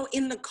 Because,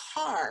 in the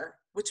car,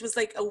 which was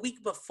like a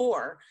week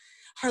before,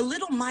 her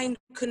little mind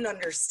couldn't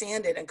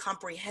understand it and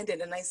comprehend it.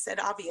 And I said,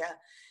 Avia,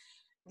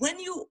 when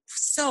you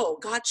sow,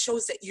 God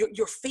shows that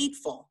you're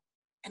faithful.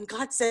 And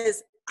God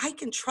says, I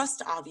can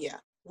trust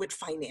Avia with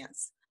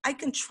finance. I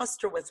can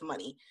trust her with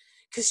money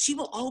because she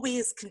will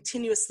always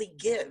continuously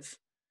give.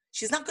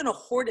 She's not going to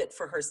hoard it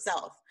for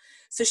herself.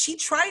 So she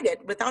tried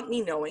it without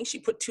me knowing. She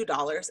put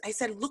 $2. I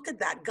said, look at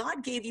that.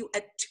 God gave you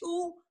a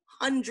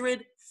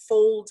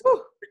 200-fold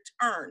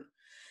return.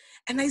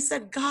 And I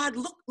said, God,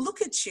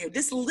 look at you,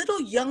 this little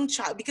young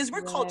child, because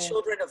we're called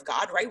children of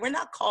God, right? We're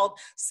not called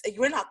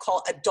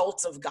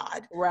adults of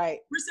God. Right.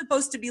 We're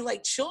supposed to be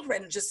like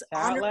children, just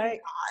honoring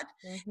God.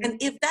 Mm-hmm.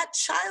 And if that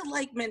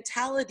childlike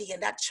mentality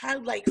and that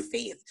childlike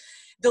faith,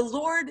 the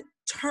Lord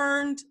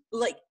turned,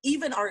 like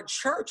even our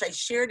church, I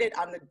shared it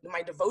on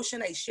my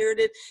devotion, I shared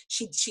it.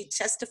 She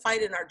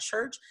testified in our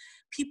church.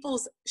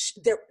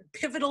 Their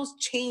pivotals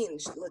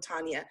changed,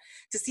 LaTanya,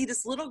 to see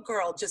this little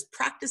girl just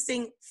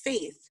practicing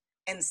faith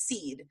and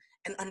seed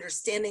and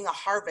understanding a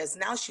harvest.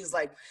 Now she's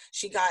like,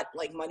 she got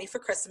like money for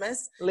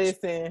Christmas.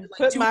 Listen,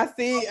 put my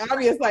seed. I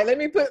was like, let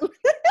me put. She's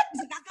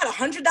like, I got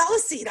 $100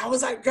 seed. I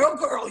was like,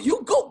 girl,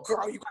 you go,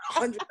 girl. You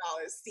got $100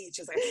 seed.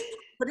 She's like,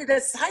 put it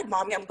aside,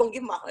 mommy. I'm gonna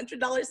give him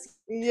 $100 seed.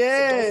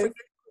 Yes. So don't forget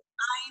to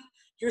sign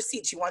your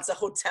seed. She wants a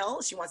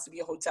hotel. She wants to be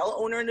a hotel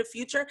owner in the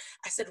future.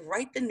 I said,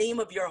 write the name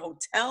of your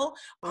hotel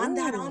on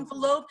that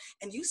envelope,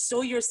 and you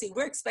sow your seed.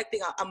 We're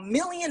expecting $1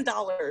 million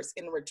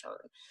in return.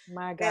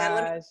 My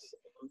gosh.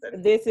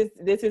 This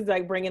is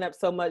like bringing up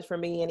so much for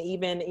me. And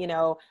even,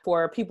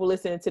 for people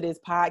listening to this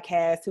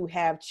podcast who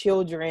have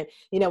children,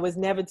 it's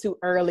never too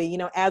early.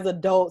 As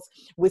adults,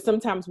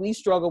 sometimes we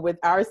struggle with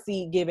our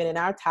seed giving and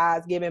our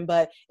tithes giving,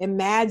 but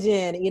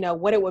imagine,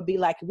 what it would be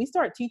like if we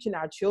start teaching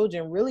our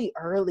children really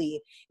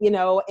early,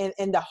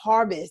 and the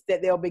harvest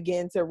that they'll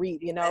begin to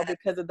reap,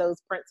 because of those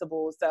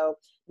principles. So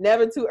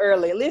never too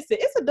early. Listen,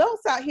 it's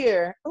adults out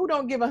here who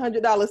don't give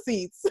 $100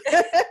 seeds.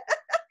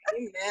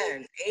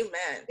 Amen.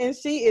 And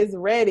she is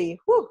ready.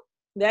 Whew.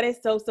 That is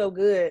so, so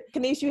good.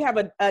 Kanice, you have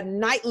a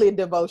nightly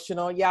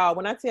devotional. Y'all,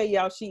 when I tell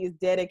y'all she is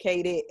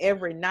dedicated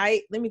every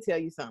night, let me tell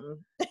you something.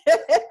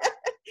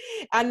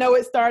 I know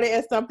it started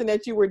as something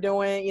that you were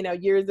doing,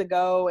 years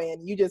ago,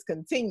 and you just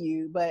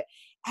continue. But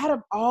out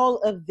of all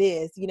of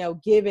this,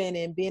 giving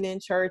and being in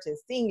church and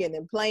singing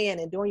and playing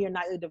and doing your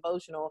nightly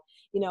devotional,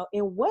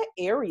 in what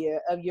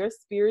area of your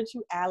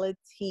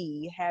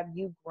spirituality have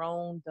you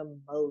grown the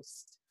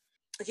most?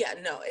 Yeah,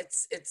 no,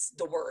 it's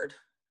the word,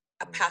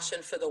 a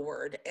passion for the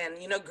word. And,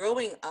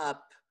 growing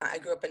up, I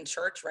grew up in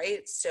church,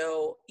 right?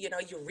 So, you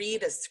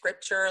read a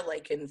scripture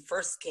like in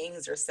 1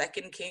 Kings or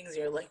 2 Kings,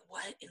 you're like,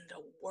 what in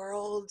the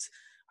world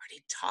are they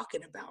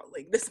talking about?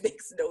 Like, this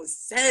makes no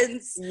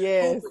sense.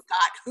 Yes. Who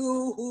forgot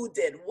who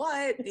did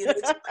what?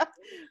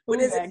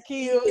 What is it?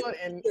 Killed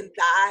and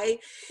die.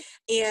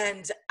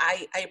 And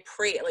I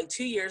prayed like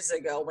 2 years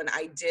ago when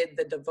I did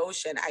the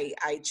devotion,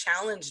 I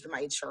challenged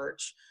my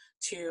church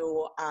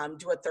to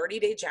do a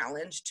 30-day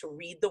challenge to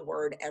read the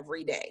word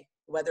every day,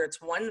 whether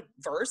it's one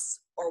verse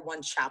or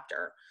one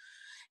chapter.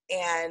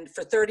 And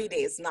for 30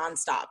 days,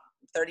 nonstop,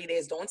 30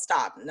 days, don't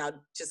stop. Now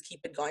just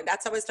keep it going.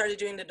 That's how I started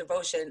doing the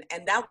devotion.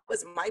 And that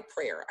was my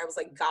prayer. I was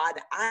like, God,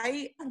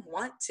 I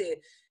want to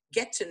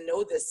get to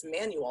know this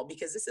manual,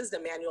 because this is the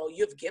manual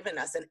you've given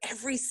us. And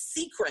every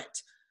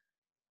secret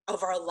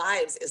of our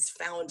lives is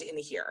found in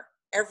here.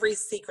 Every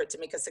secret to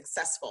make a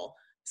successful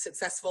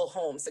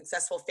home,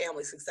 successful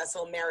family,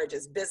 successful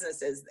marriages,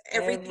 businesses,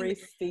 everything.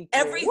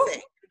 Woo!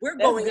 We're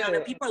going out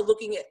and people are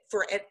looking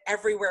for it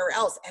everywhere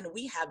else. And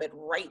we have it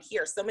right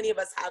here. So many of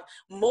us have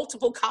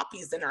multiple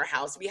copies in our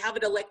house. We have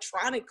it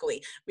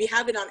electronically. We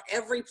have it on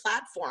every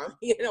platform,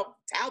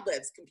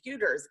 tablets,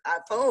 computers,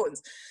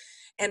 phones.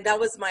 And that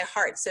was my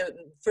heart. So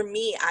for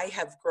me, I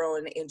have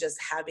grown in just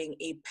having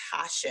a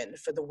passion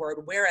for the word.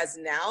 Whereas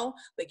now,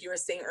 like you were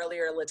saying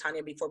earlier,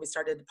 Latanya, before we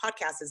started the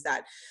podcast, is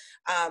that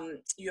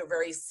you're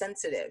very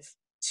sensitive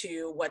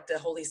to what the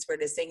Holy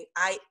Spirit is saying.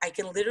 I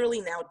can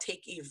literally now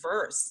take a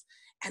verse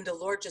and the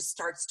Lord just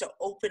starts to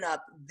open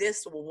up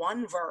this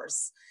one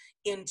verse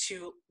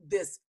into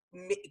this,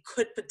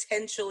 could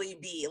potentially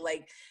be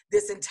like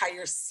this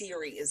entire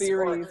series.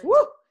 Woo!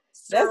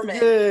 Sermon. That's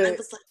good. I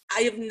was like,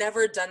 I have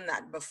never done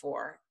that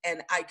before.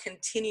 And I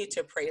continue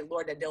to pray,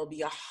 Lord, that there'll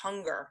be a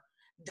hunger,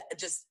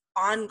 just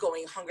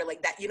ongoing hunger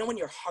like that. When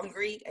you're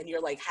hungry and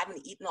you're like,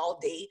 haven't eaten all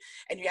day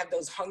and you have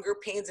those hunger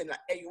pains and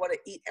you want to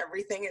eat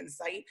everything in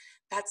sight.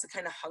 That's the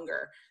kind of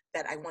hunger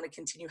that I want to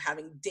continue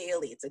having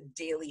daily. It's a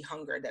daily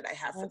hunger that I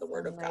have for the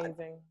word of God.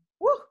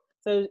 Woo!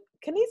 So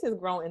Kenice has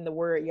grown in the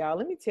word, y'all.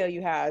 Let me tell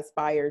you how I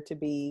aspire to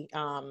be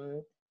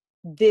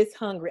this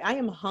hungry. I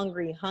am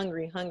hungry,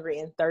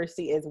 and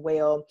thirsty as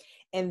well.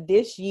 And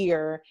this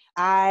year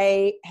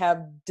I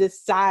have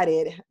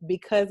decided,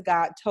 because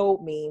God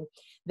told me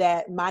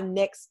that my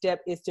next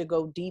step is to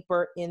go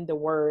deeper in the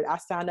word. I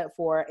signed up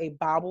for a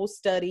Bible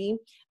study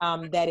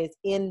that is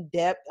in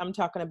depth. I'm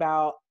talking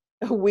about,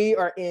 we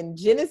are in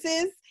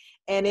Genesis,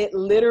 and it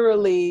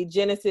literally,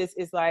 Genesis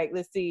is like,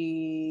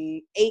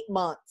 8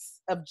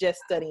 months of just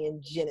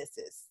studying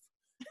Genesis.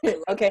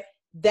 Okay.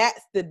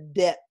 That's the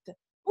depth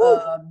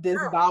of this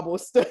Bible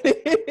study.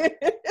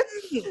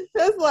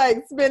 That's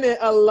like spending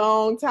a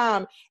long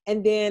time.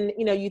 And then,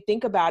 you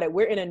think about it,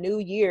 we're in a new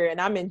year and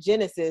I'm in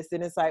Genesis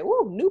and it's like,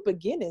 whoa, new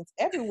beginnings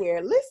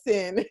everywhere.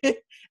 Listen,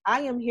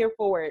 I am here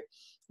for it.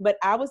 But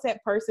I was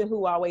that person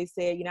who always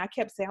said, I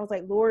kept saying, I was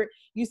like, Lord,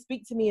 you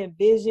speak to me in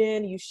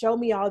vision, you show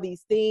me all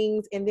these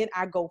things, and then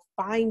I go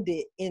find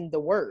it in the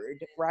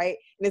word, right?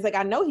 And it's like,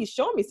 I know he's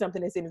showing me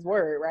something that's in his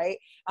word, right?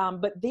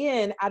 But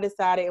then I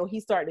decided, he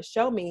started to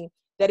show me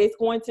that it's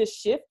going to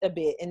shift a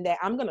bit and that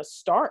I'm going to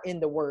start in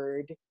the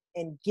word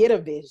and get a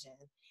vision.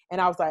 And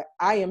I was like,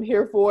 I am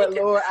here for it,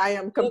 Lord. I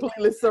am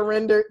completely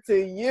surrendered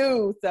to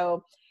you.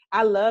 So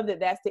I love that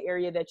that's the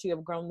area that you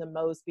have grown the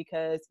most,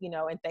 because,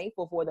 and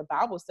thankful for the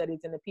Bible studies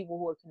and the people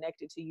who are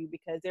connected to you,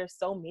 because there's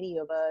so many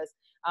of us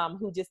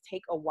who just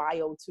take a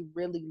while to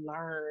really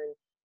learn,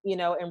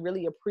 and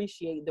really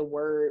appreciate the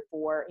word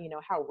for,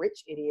 how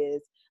rich it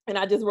is. And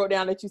I just wrote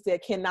down that you said,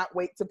 cannot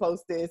wait to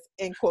post this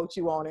and quote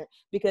you on it,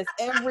 because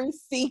every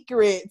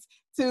secret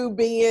to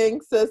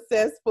being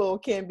successful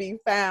can be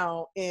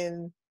found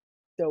in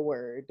the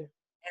word.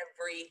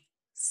 Every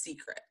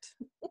secret.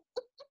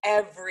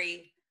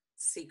 Every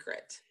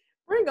secret.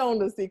 Bring on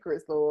the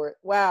secrets, Lord.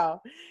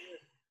 Wow.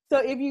 So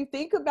if you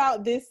think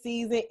about this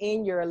season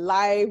in your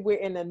life, we're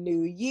in a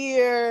new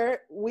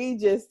year. We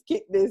just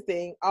kicked this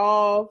thing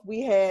off.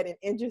 We had an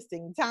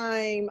interesting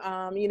time,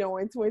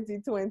 in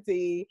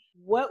 2020.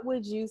 What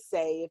would you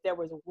say if there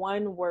was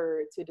one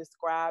word to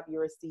describe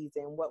your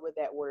season? What would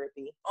that word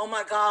be? Oh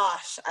my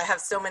gosh, I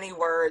have so many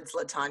words,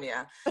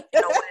 Latanya.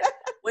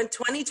 When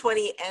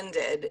 2020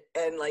 ended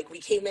and we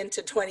came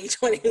into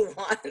 2021,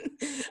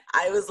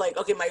 I was like,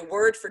 okay, my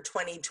word for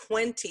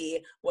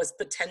 2020 was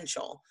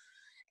potential.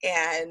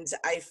 And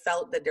I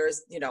felt that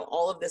there's,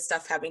 all of this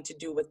stuff having to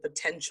do with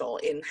potential,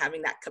 in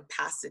having that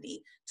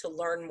capacity to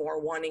learn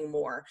more, wanting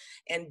more,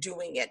 and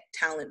doing it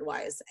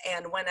talent-wise.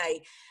 And when I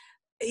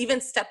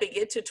even stepping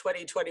into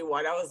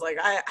 2021, I was like,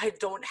 I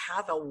don't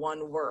have a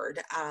one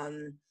word.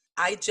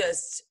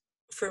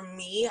 For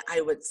me,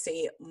 I would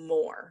say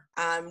more.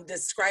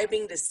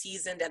 Describing the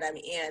season that I'm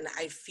in,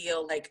 I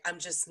feel like I'm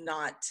just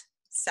not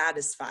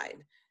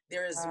satisfied.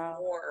 There is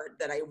more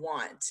that I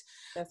want.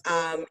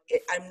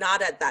 I'm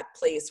not at that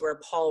place where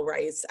Paul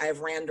writes, I've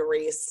ran the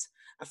race,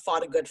 I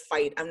fought a good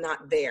fight. I'm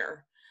not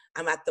there.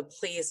 I'm at the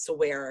place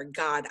where,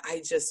 God,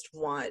 I just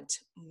want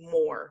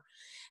more.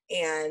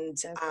 And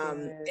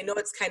I know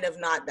it's kind of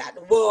not that,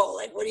 whoa,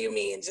 what do you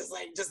mean? Just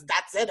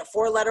that's it, a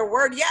 4-letter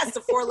word? Yes,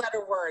 a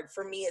 4-letter word.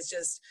 For me, it's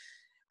just,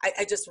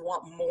 I just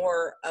want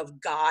more of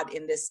God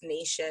in this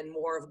nation,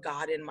 more of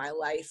God in my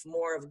life,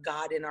 more of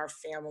God in our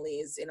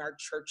families, in our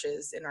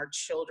churches, in our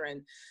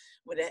children,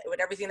 with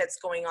everything that's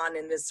going on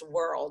in this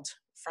world,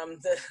 from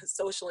the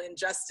social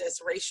injustice,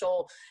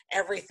 racial,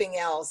 everything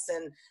else,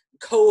 and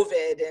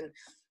COVID, and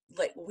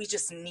we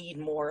just need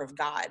more of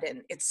God.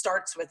 And it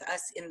starts with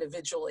us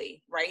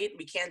individually, right?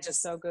 We can't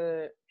just, so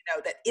good.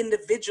 That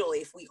individually,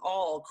 if we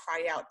all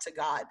cry out to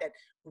God that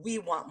we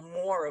want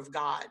more of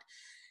God,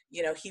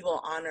 he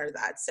will honor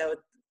that. So,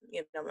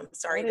 I'm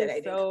sorry that that I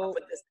didn't come up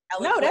with this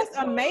no, eloquent that's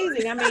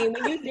amazing. I mean,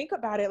 when you think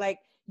about it, like,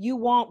 you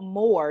want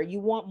more,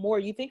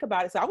 you think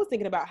about it. So I was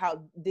thinking about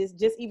how this,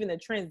 just even the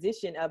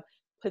transition of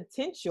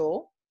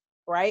potential,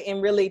 right?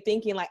 And really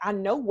thinking like, I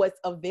know what's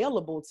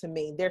available to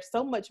me. There's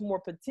so much more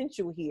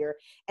potential here.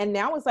 And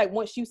now it's like,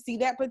 once you see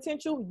that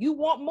potential, you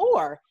want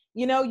more.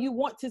 You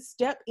want to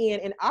step in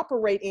and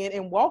operate in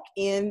and walk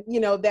in,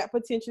 that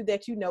potential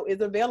that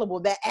is available,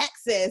 that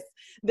access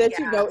that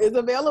is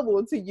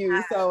available to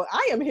you. So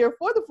I am here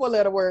for the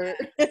 4-letter word.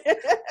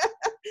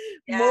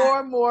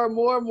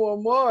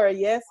 More.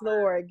 Yes,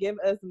 Lord, give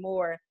us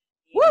more.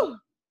 Woo!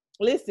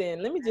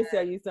 Listen, let me just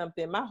tell you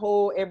something. My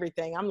whole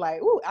everything, I'm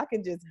like, ooh, I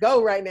can just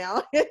go right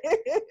now. I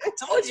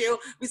told you.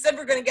 We said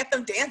we're going to get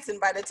them dancing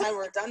by the time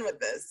we're done with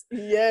this.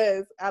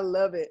 Yes, I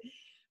love it.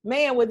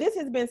 Man, well, this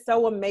has been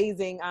so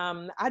amazing.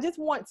 I just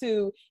want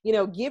to,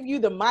 give you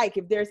the mic.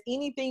 If there's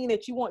anything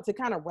that you want to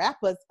kind of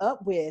wrap us up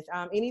with,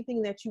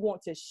 anything that you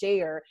want to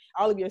share,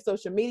 all of your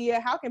social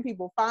media, how can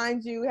people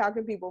find you? How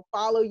can people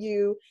follow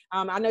you?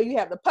 I know you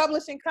have the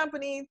publishing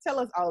company. Tell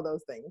us all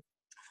those things.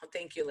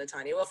 Thank you,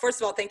 Latanya. Well,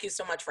 first of all, thank you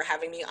so much for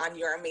having me on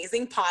your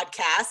amazing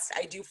podcast.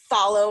 I do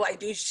follow, I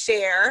do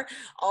share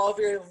all of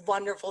your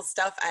wonderful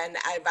stuff. And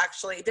I've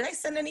actually, did I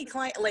send any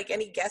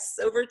any guests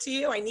over to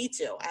you? I need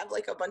to. I have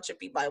like a bunch of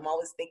people I'm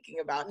always thinking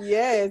about.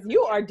 Yes,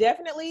 you are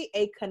definitely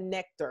a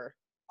connector.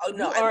 Oh,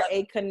 no. You are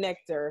a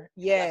connector.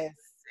 Yes.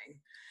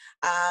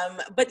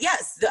 But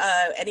yes,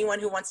 anyone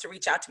who wants to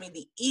reach out to me,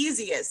 the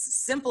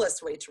easiest,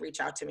 simplest way to reach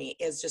out to me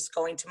is just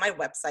going to my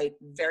website.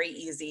 Very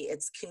easy.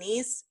 It's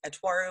Kenise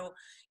Etwaru,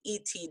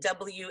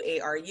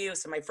 ETWARU.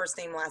 So my first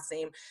name, last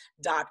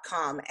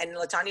name.com. And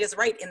Latanya is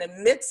right. In the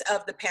midst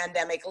of the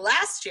pandemic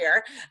last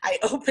year, I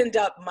opened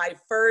up my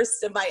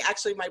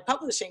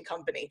publishing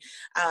company,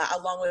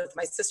 along with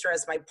my sister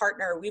as my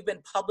partner. We've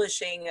been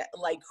publishing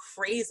like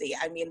crazy.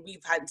 I mean,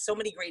 we've had so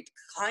many great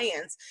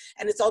clients,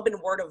 and it's all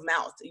been word of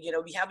mouth.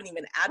 We haven't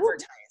even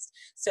advertised.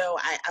 So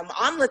I'm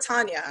on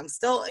Latanya. I'm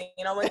still,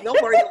 no worry.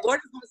 The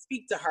Lord is going to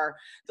speak to her.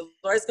 The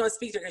Lord is going to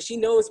speak to her because she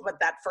knows what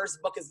that first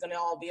book is going to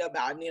all be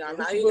about. And, I'm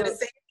not even going to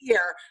say it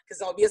here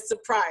because it'll be a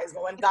surprise.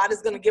 But when God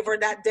is going to give her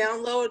that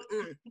download,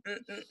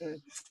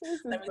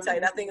 let me tell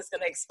you, that thing is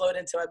going to explode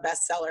into a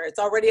bestseller. It's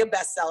already a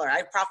bestseller.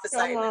 I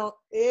prophesied.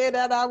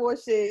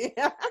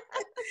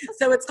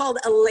 So it's called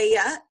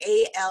Alea,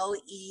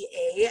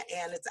 A-L-E-A,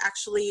 and it's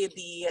actually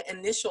the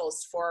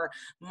initials for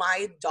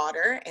my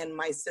daughter and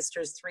my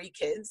sister's 3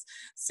 kids.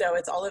 So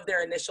it's all of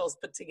their initials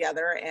put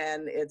together,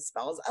 and it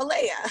spells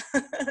Alea.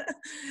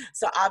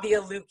 So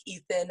Avia, Luke,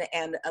 Ethan,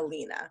 and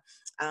Alina.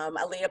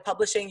 Alea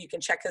Publishing, you can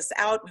check us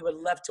out. We would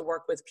love to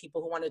work with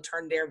people who want to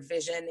turn their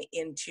vision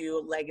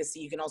into legacy.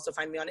 You can also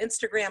find me on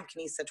Instagram,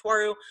 Kenise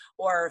Etwaru,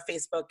 or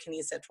Facebook,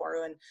 Kenise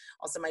Etwaru, and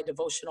also my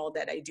devotional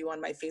that I do on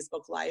my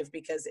Facebook Live,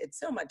 because it's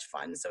so much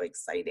fun, so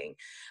exciting,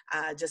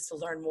 just to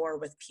learn more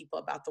with people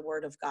about the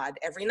Word of God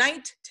every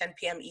night, 10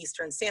 p.m.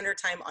 Eastern Standard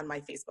Time on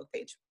my Facebook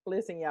page.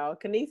 Listen, y'all,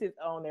 Kenise is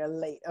on there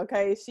late,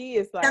 okay? She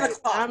is like,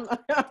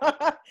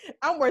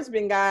 I'm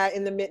worshiping God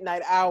in the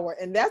midnight hour.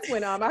 And that's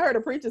when, I heard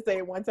a preacher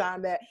say one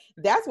time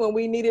that's when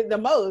we need it the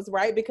most,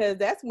 right? Because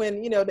that's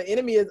when, the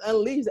enemy is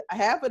unleashed.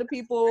 Half of the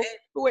people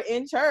who are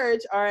in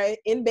church are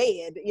in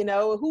bed,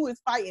 who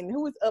is fighting,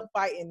 who is up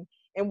fighting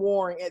and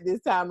warring at this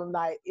time of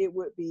night? It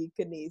would be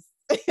Kenise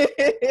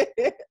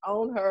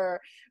on her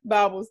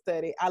Bible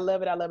study. I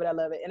love it. I love it. I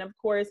love it. And of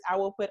course, I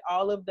will put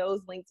all of those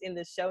links in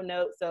the show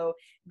notes. So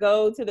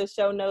go to the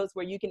show notes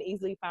where you can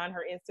easily find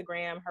her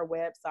Instagram, her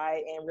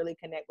website, and really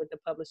connect with the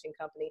publishing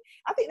company.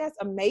 I think that's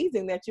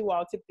amazing that you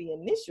all took the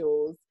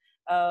initials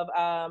of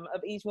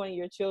each one of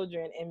your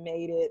children and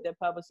made it the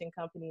publishing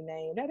company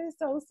name. That is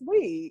so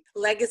sweet.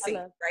 Legacy,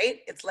 right?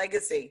 It's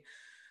legacy.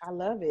 I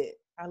love it.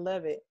 I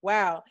love it.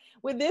 Wow.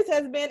 Well, this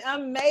has been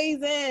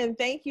amazing.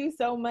 Thank you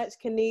so much,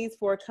 Kenise,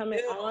 for coming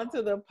on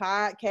to the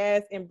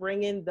podcast and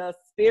bringing the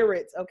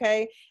spirits.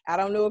 Okay. I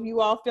don't know if you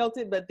all felt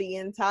it, but the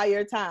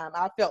entire time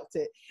I felt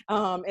it.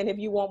 And if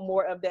you want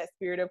more of that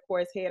spirit, of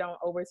course, head on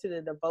over to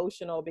the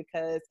devotional,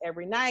 because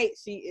every night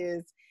she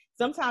is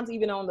sometimes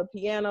even on the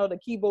piano, the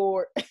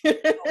keyboard. Oh, God,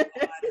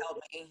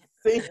 help me.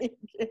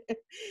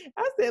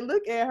 I said,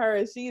 look at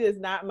her. She does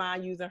not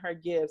mind using her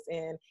gifts.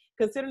 And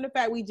considering the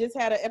fact we just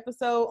had an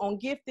episode on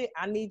gifted,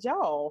 I need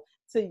y'all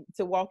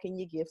to walk in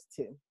your gifts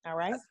too. All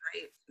right? That's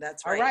right.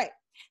 That's right. All right.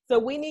 So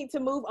we need to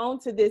move on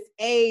to this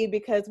A,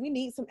 because we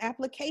need some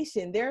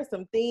application. There are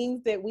some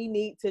things that we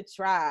need to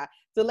try.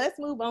 So let's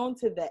move on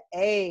to the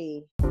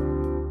A.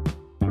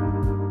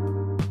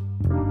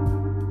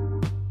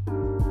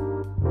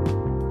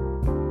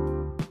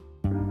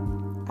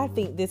 I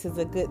think this is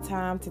a good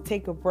time to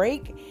take a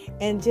break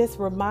and just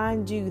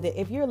remind you that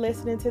if you're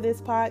listening to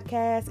this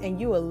podcast and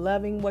you are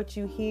loving what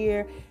you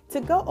hear, to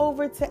go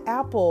over to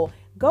Apple,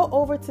 go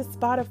over to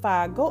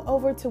Spotify, go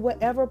over to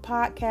whatever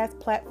podcast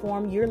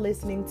platform you're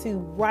listening to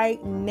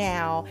right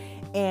now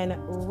and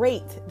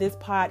rate this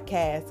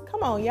podcast.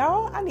 Come on,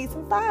 y'all. I need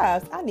some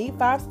 5s. I need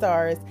 5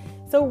 stars.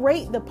 So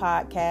rate the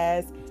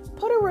podcast.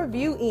 put a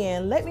review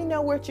in. Let me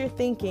know what you're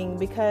thinking,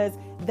 because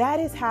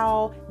that is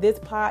how this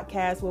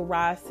podcast will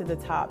rise to the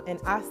top. And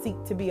I seek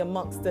to be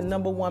amongst the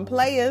number one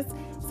players.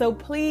 So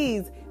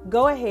please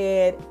go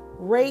ahead,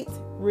 rate,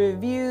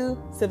 review,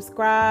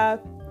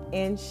 subscribe,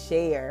 and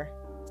share.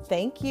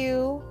 Thank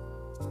you.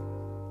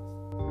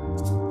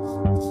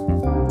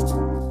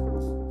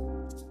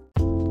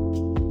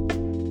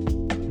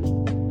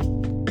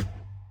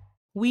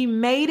 We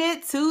made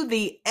it to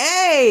the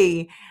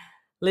A.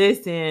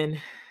 Listen,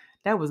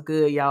 that was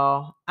good,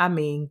 y'all. I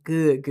mean,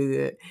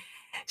 good.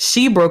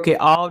 She broke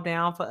it all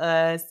down for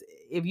us.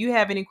 If you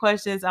have any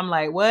questions, I'm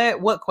like,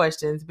 what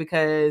questions?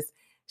 Because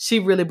she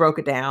really broke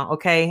it down.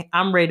 Okay.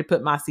 I'm ready to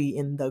put my seed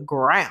in the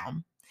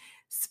ground.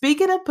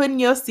 Speaking of putting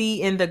your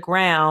seed in the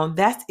ground,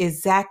 that's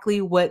exactly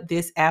what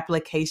this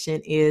application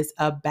is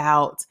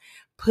about.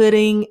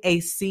 Putting a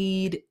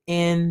seed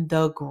in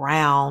the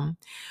ground.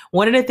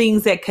 One of the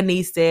things that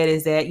Kanice said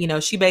is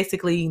that, she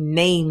basically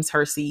names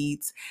her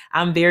seeds.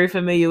 I'm very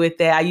familiar with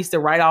that. I used to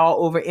write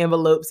all over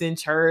envelopes in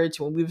church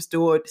when we were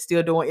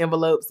still doing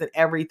envelopes and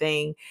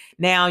everything.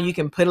 Now you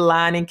can put a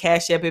line in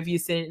Cash App if you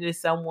send it to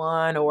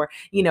someone, or,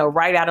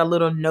 write out a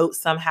little note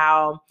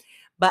somehow.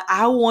 But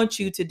I want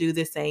you to do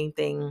the same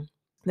thing.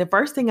 The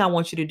first thing I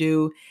want you to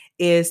do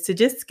is to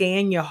just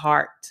scan your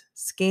heart,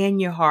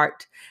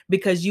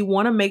 because you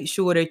want to make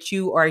sure that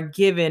you are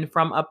given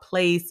from a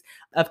place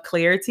of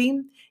clarity,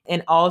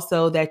 and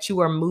also that you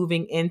are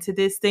moving into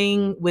this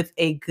thing with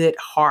a good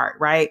heart,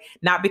 right?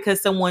 Not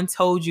because someone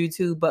told you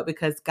to, but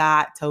because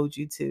God told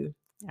you to.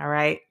 All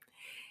right.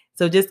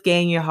 So just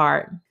scan your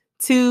heart.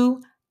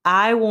 2,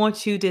 I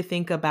want you to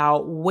think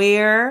about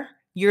where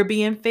you're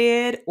being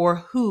fed or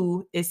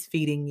who is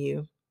feeding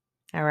you.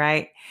 All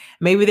right.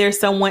 Maybe there's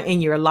someone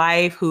in your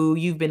life who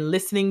you've been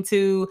listening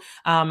to.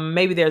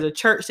 Maybe there's a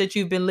church that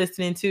you've been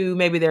listening to.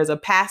 Maybe there's a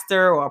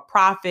pastor or a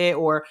prophet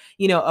or,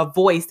 a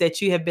voice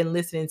that you have been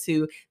listening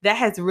to that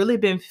has really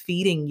been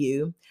feeding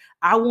you.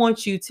 I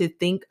want you to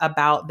think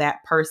about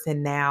that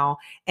person now,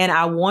 and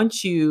I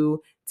want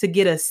you to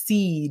get a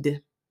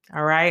seed.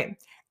 All right.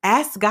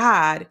 Ask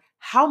God,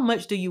 how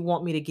much do you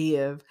want me to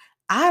give?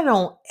 I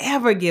don't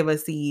ever give a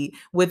seed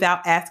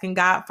without asking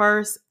God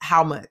first,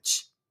 how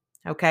much?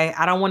 Okay.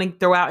 I don't want to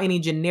throw out any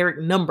generic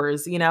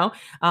numbers,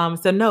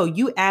 So no,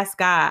 you ask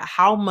God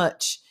how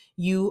much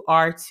you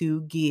are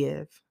to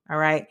give. All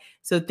right.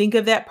 So think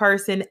of that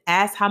person,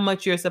 ask how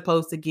much you're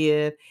supposed to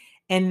give.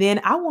 And then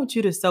I want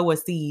you to sow a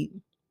seed.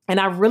 And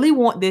I really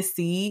want this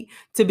seed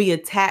to be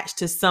attached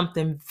to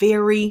something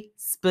very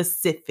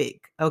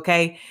specific.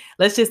 Okay.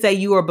 Let's just say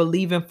you are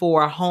believing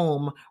for a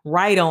home.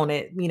 Write on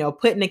it,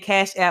 put in the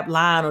Cash App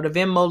line or the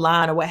Venmo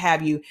line or what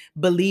have you,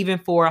 believing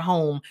for a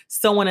home,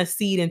 sowing a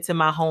seed into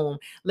my home.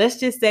 Let's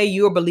just say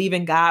you are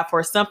believing God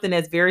for something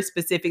that's very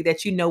specific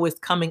that is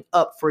coming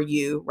up for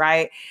you,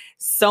 right?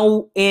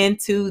 Sow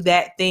into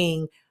that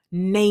thing,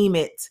 name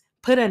it.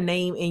 Put a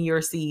name in your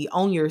seed,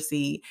 on your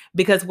seed,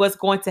 because what's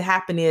going to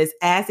happen is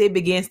as it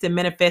begins to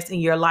manifest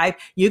in your life,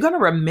 you're going to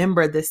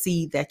remember the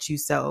seed that you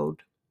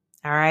sowed.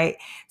 All right.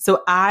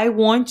 So I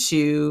want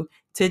you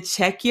to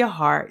check your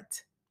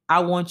heart. I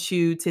want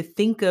you to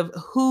think of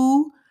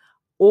who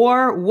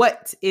or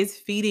what is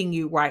feeding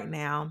you right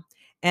now.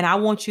 And I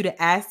want you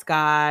to ask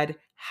God,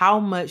 how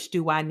much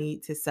do I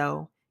need to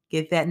sow?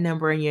 Get that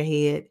number in your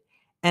head.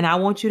 And I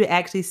want you to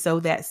actually sow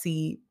that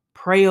seed.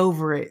 Pray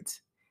over it.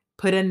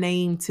 Put a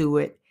name to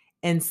it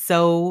and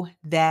sow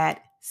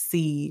that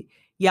seed.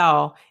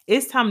 Y'all,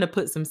 it's time to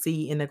put some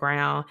seed in the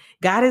ground.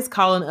 God is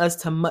calling us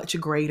to much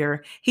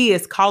greater. He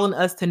is calling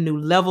us to new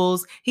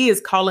levels. He is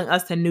calling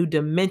us to new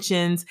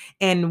dimensions.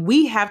 And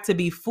we have to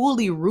be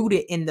fully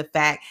rooted in the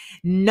fact,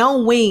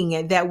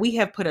 knowing that we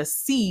have put a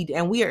seed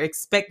and we are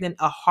expecting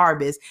a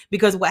harvest.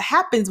 Because what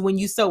happens when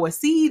you sow a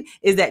seed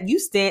is that you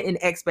stand in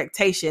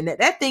expectation that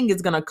that thing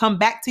is going to come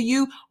back to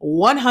you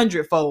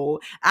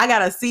 100-fold. I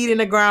got a seed in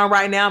the ground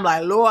right now. I'm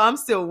like, Lord, I'm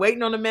still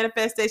waiting on the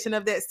manifestation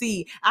of that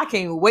seed. I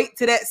can't wait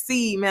till that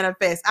seed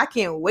manifest. I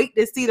can't wait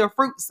to see the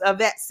fruits of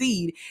that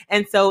seed.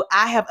 And so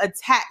I have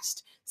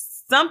attached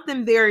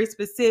something very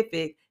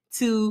specific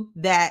to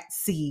that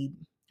seed.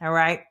 All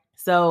right.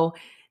 So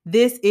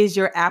this is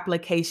your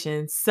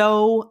application.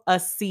 Sow a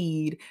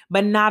seed,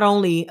 but not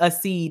only a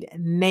seed,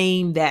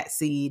 name that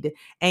seed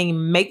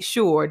and make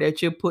sure that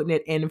you're putting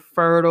it in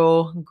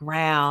fertile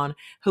ground.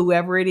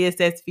 Whoever it is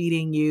that's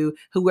feeding you,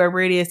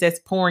 whoever it is that's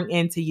pouring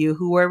into you,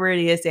 whoever it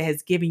is that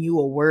has given you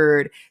a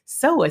word,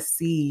 sow a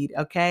seed,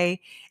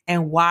 okay?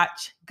 And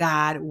watch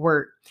God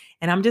work.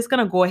 And I'm just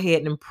going to go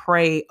ahead and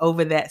pray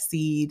over that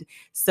seed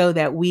so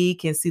that we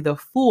can see the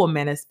full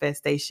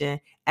manifestation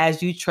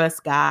as you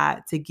trust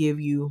God to give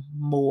you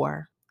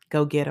more.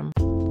 Go get them.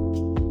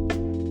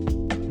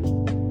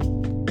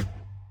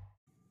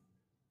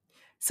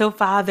 So,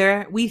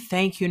 Father, we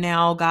thank you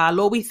now, God.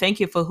 Lord, we thank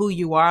you for who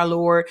you are,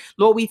 Lord.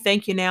 Lord, we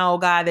thank you now,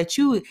 God, that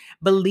you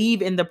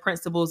believe in the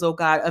principles, oh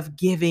God, of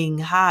giving.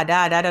 God,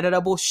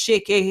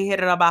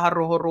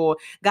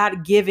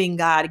 giving,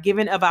 God,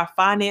 giving of our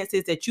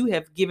finances that you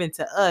have given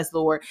to us,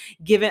 Lord,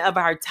 giving of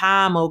our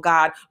time, oh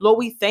God. Lord,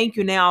 we thank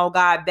you now,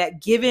 God,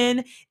 that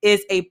giving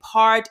is a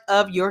part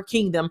of your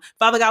kingdom.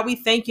 Father God, we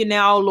thank you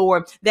now,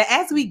 Lord, that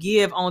as we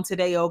give on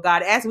today, oh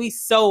God, as we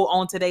sow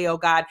on today, oh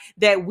God,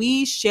 that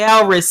we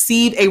shall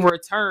receive a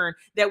return,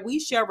 that we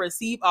shall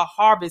receive a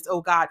harvest, oh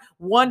God,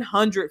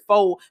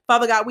 100-fold.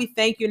 Father God, we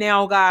thank you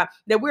now, God,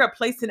 that we are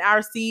placing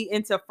our seed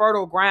into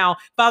fertile ground.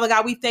 Father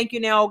God, we thank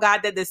you now, God,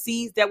 that the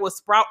seeds that will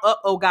sprout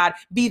up, oh God,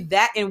 be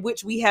that in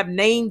which we have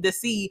named the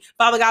seed.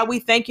 Father God, we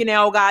thank you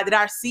now, God, that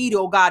our seed,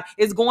 oh God,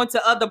 is going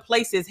to other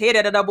places,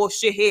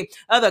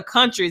 other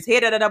countries,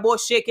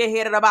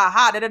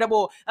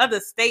 other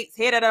states,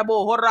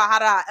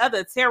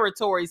 other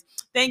territories.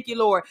 Thank you,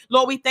 Lord.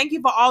 Lord, we thank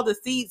you for all the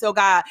seeds, oh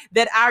God,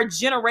 that our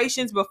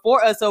generations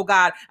before us, oh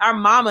God, our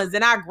mamas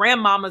and our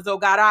grandmamas, oh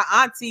God, our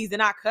aunties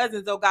and our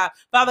cousins, oh God.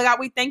 Father God,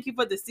 we thank you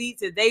for the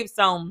seeds that they've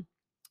sown.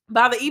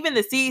 Father, even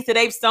the seeds that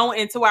they've sown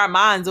into our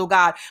minds, oh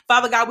God.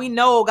 Father God, we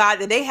know, oh God,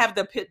 that they have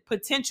the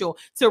potential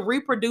to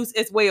reproduce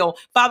as well.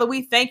 Father,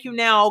 we thank you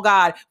now, oh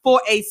God,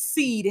 for a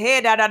seed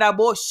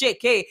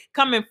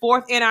coming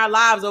forth in our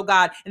lives, oh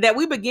God, and that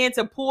we begin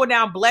to pull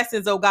down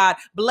blessings, oh God,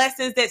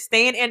 blessings that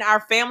stand in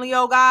our family,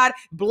 oh God,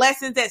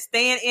 blessings that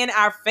stand in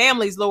our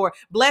families, Lord,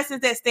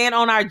 blessings that stand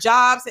on our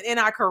jobs and in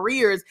our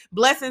careers,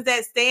 blessings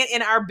that stand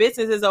in our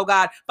businesses, oh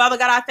God. Father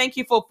God, I thank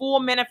you for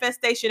full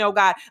manifestation, oh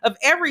God, of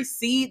every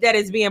seed that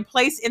is being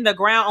placed in the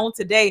ground on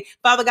today.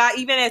 Father God,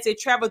 even as they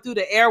travel through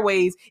the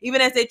airways, even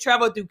as they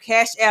travel through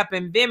Cash App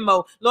and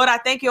Venmo, Lord, I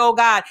thank you, oh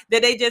God,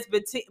 that they just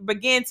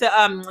begin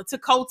to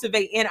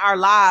cultivate in our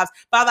lives.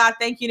 Father, I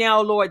thank you now,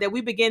 Lord, that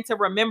we begin to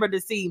remember the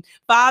seed.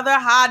 Father,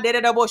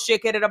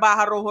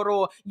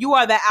 you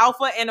are the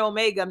Alpha and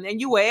Omega,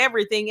 and you are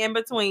everything in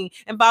between.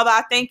 And Father,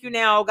 I thank you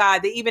now, oh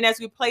God, that even as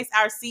we place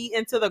our seed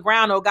into the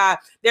ground, oh God,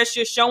 that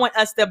you're showing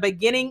us the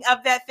beginning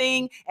of that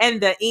thing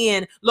and the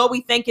end. Lord,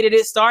 we thank you that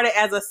it started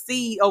as a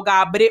seed, oh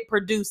God, but it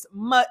produced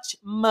much,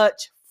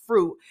 much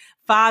fruit.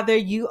 Father,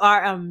 you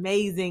are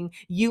amazing.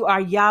 You are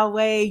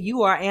Yahweh.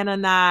 You are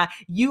Anani.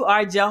 You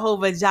are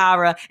Jehovah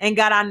Jireh. And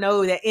God, I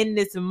know that in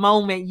this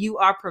moment, you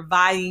are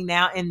providing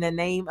now in the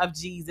name of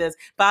Jesus.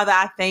 Father,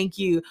 I thank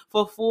you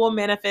for full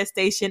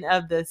manifestation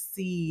of the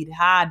seed.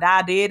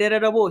 I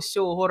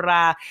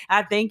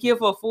thank you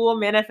for full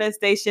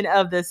manifestation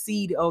of the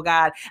seed, oh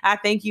God. I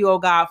thank you, oh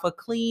God, for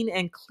clean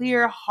and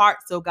clear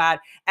hearts, oh God,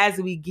 as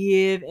we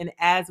give and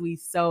as we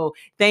sow.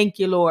 Thank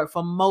you, Lord,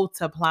 for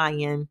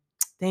multiplying.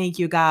 Thank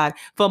you, God,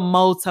 for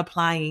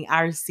multiplying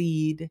our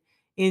seed.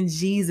 In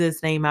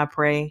Jesus' name I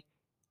pray.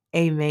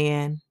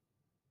 Amen.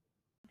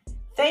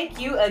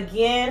 Thank you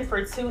again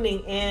for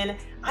tuning in.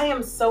 I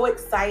am so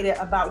excited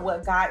about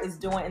what God is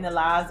doing in the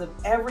lives of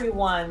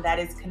everyone that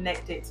is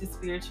connected to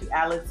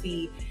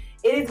spirituality.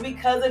 It is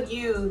because of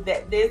you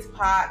that this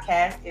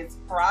podcast is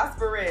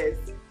prosperous.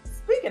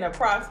 Speaking of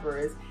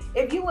prosperous,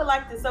 if you would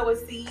like to sow a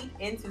seed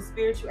into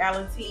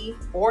spirituality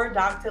or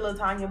Dr.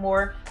 LaTanya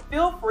Moore,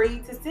 feel free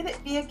to send it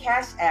via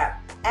Cash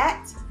App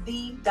at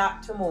the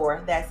Dr.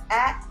 Moore. That's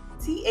at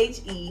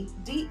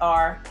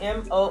THEDRMOORE.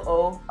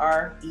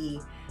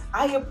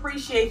 I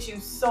appreciate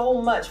you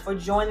so much for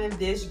joining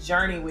this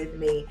journey with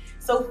me.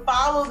 So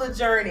follow the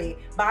journey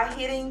by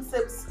hitting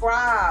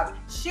subscribe,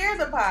 share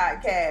the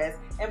podcast,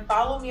 and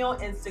follow me on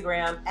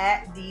Instagram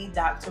at the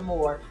Dr.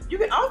 Moore. You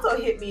can also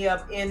hit me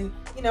up in,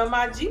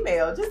 my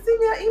Gmail. Just send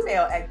me an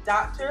email at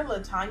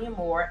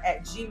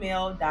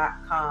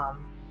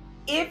drlatanyamoore@gmail.com.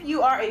 If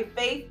you are a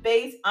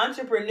faith-based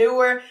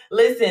entrepreneur,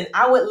 listen,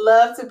 I would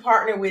love to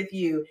partner with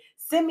you.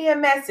 Send me a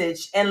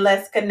message and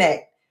let's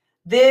connect.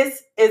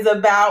 This is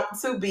about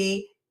to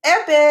be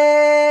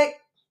epic.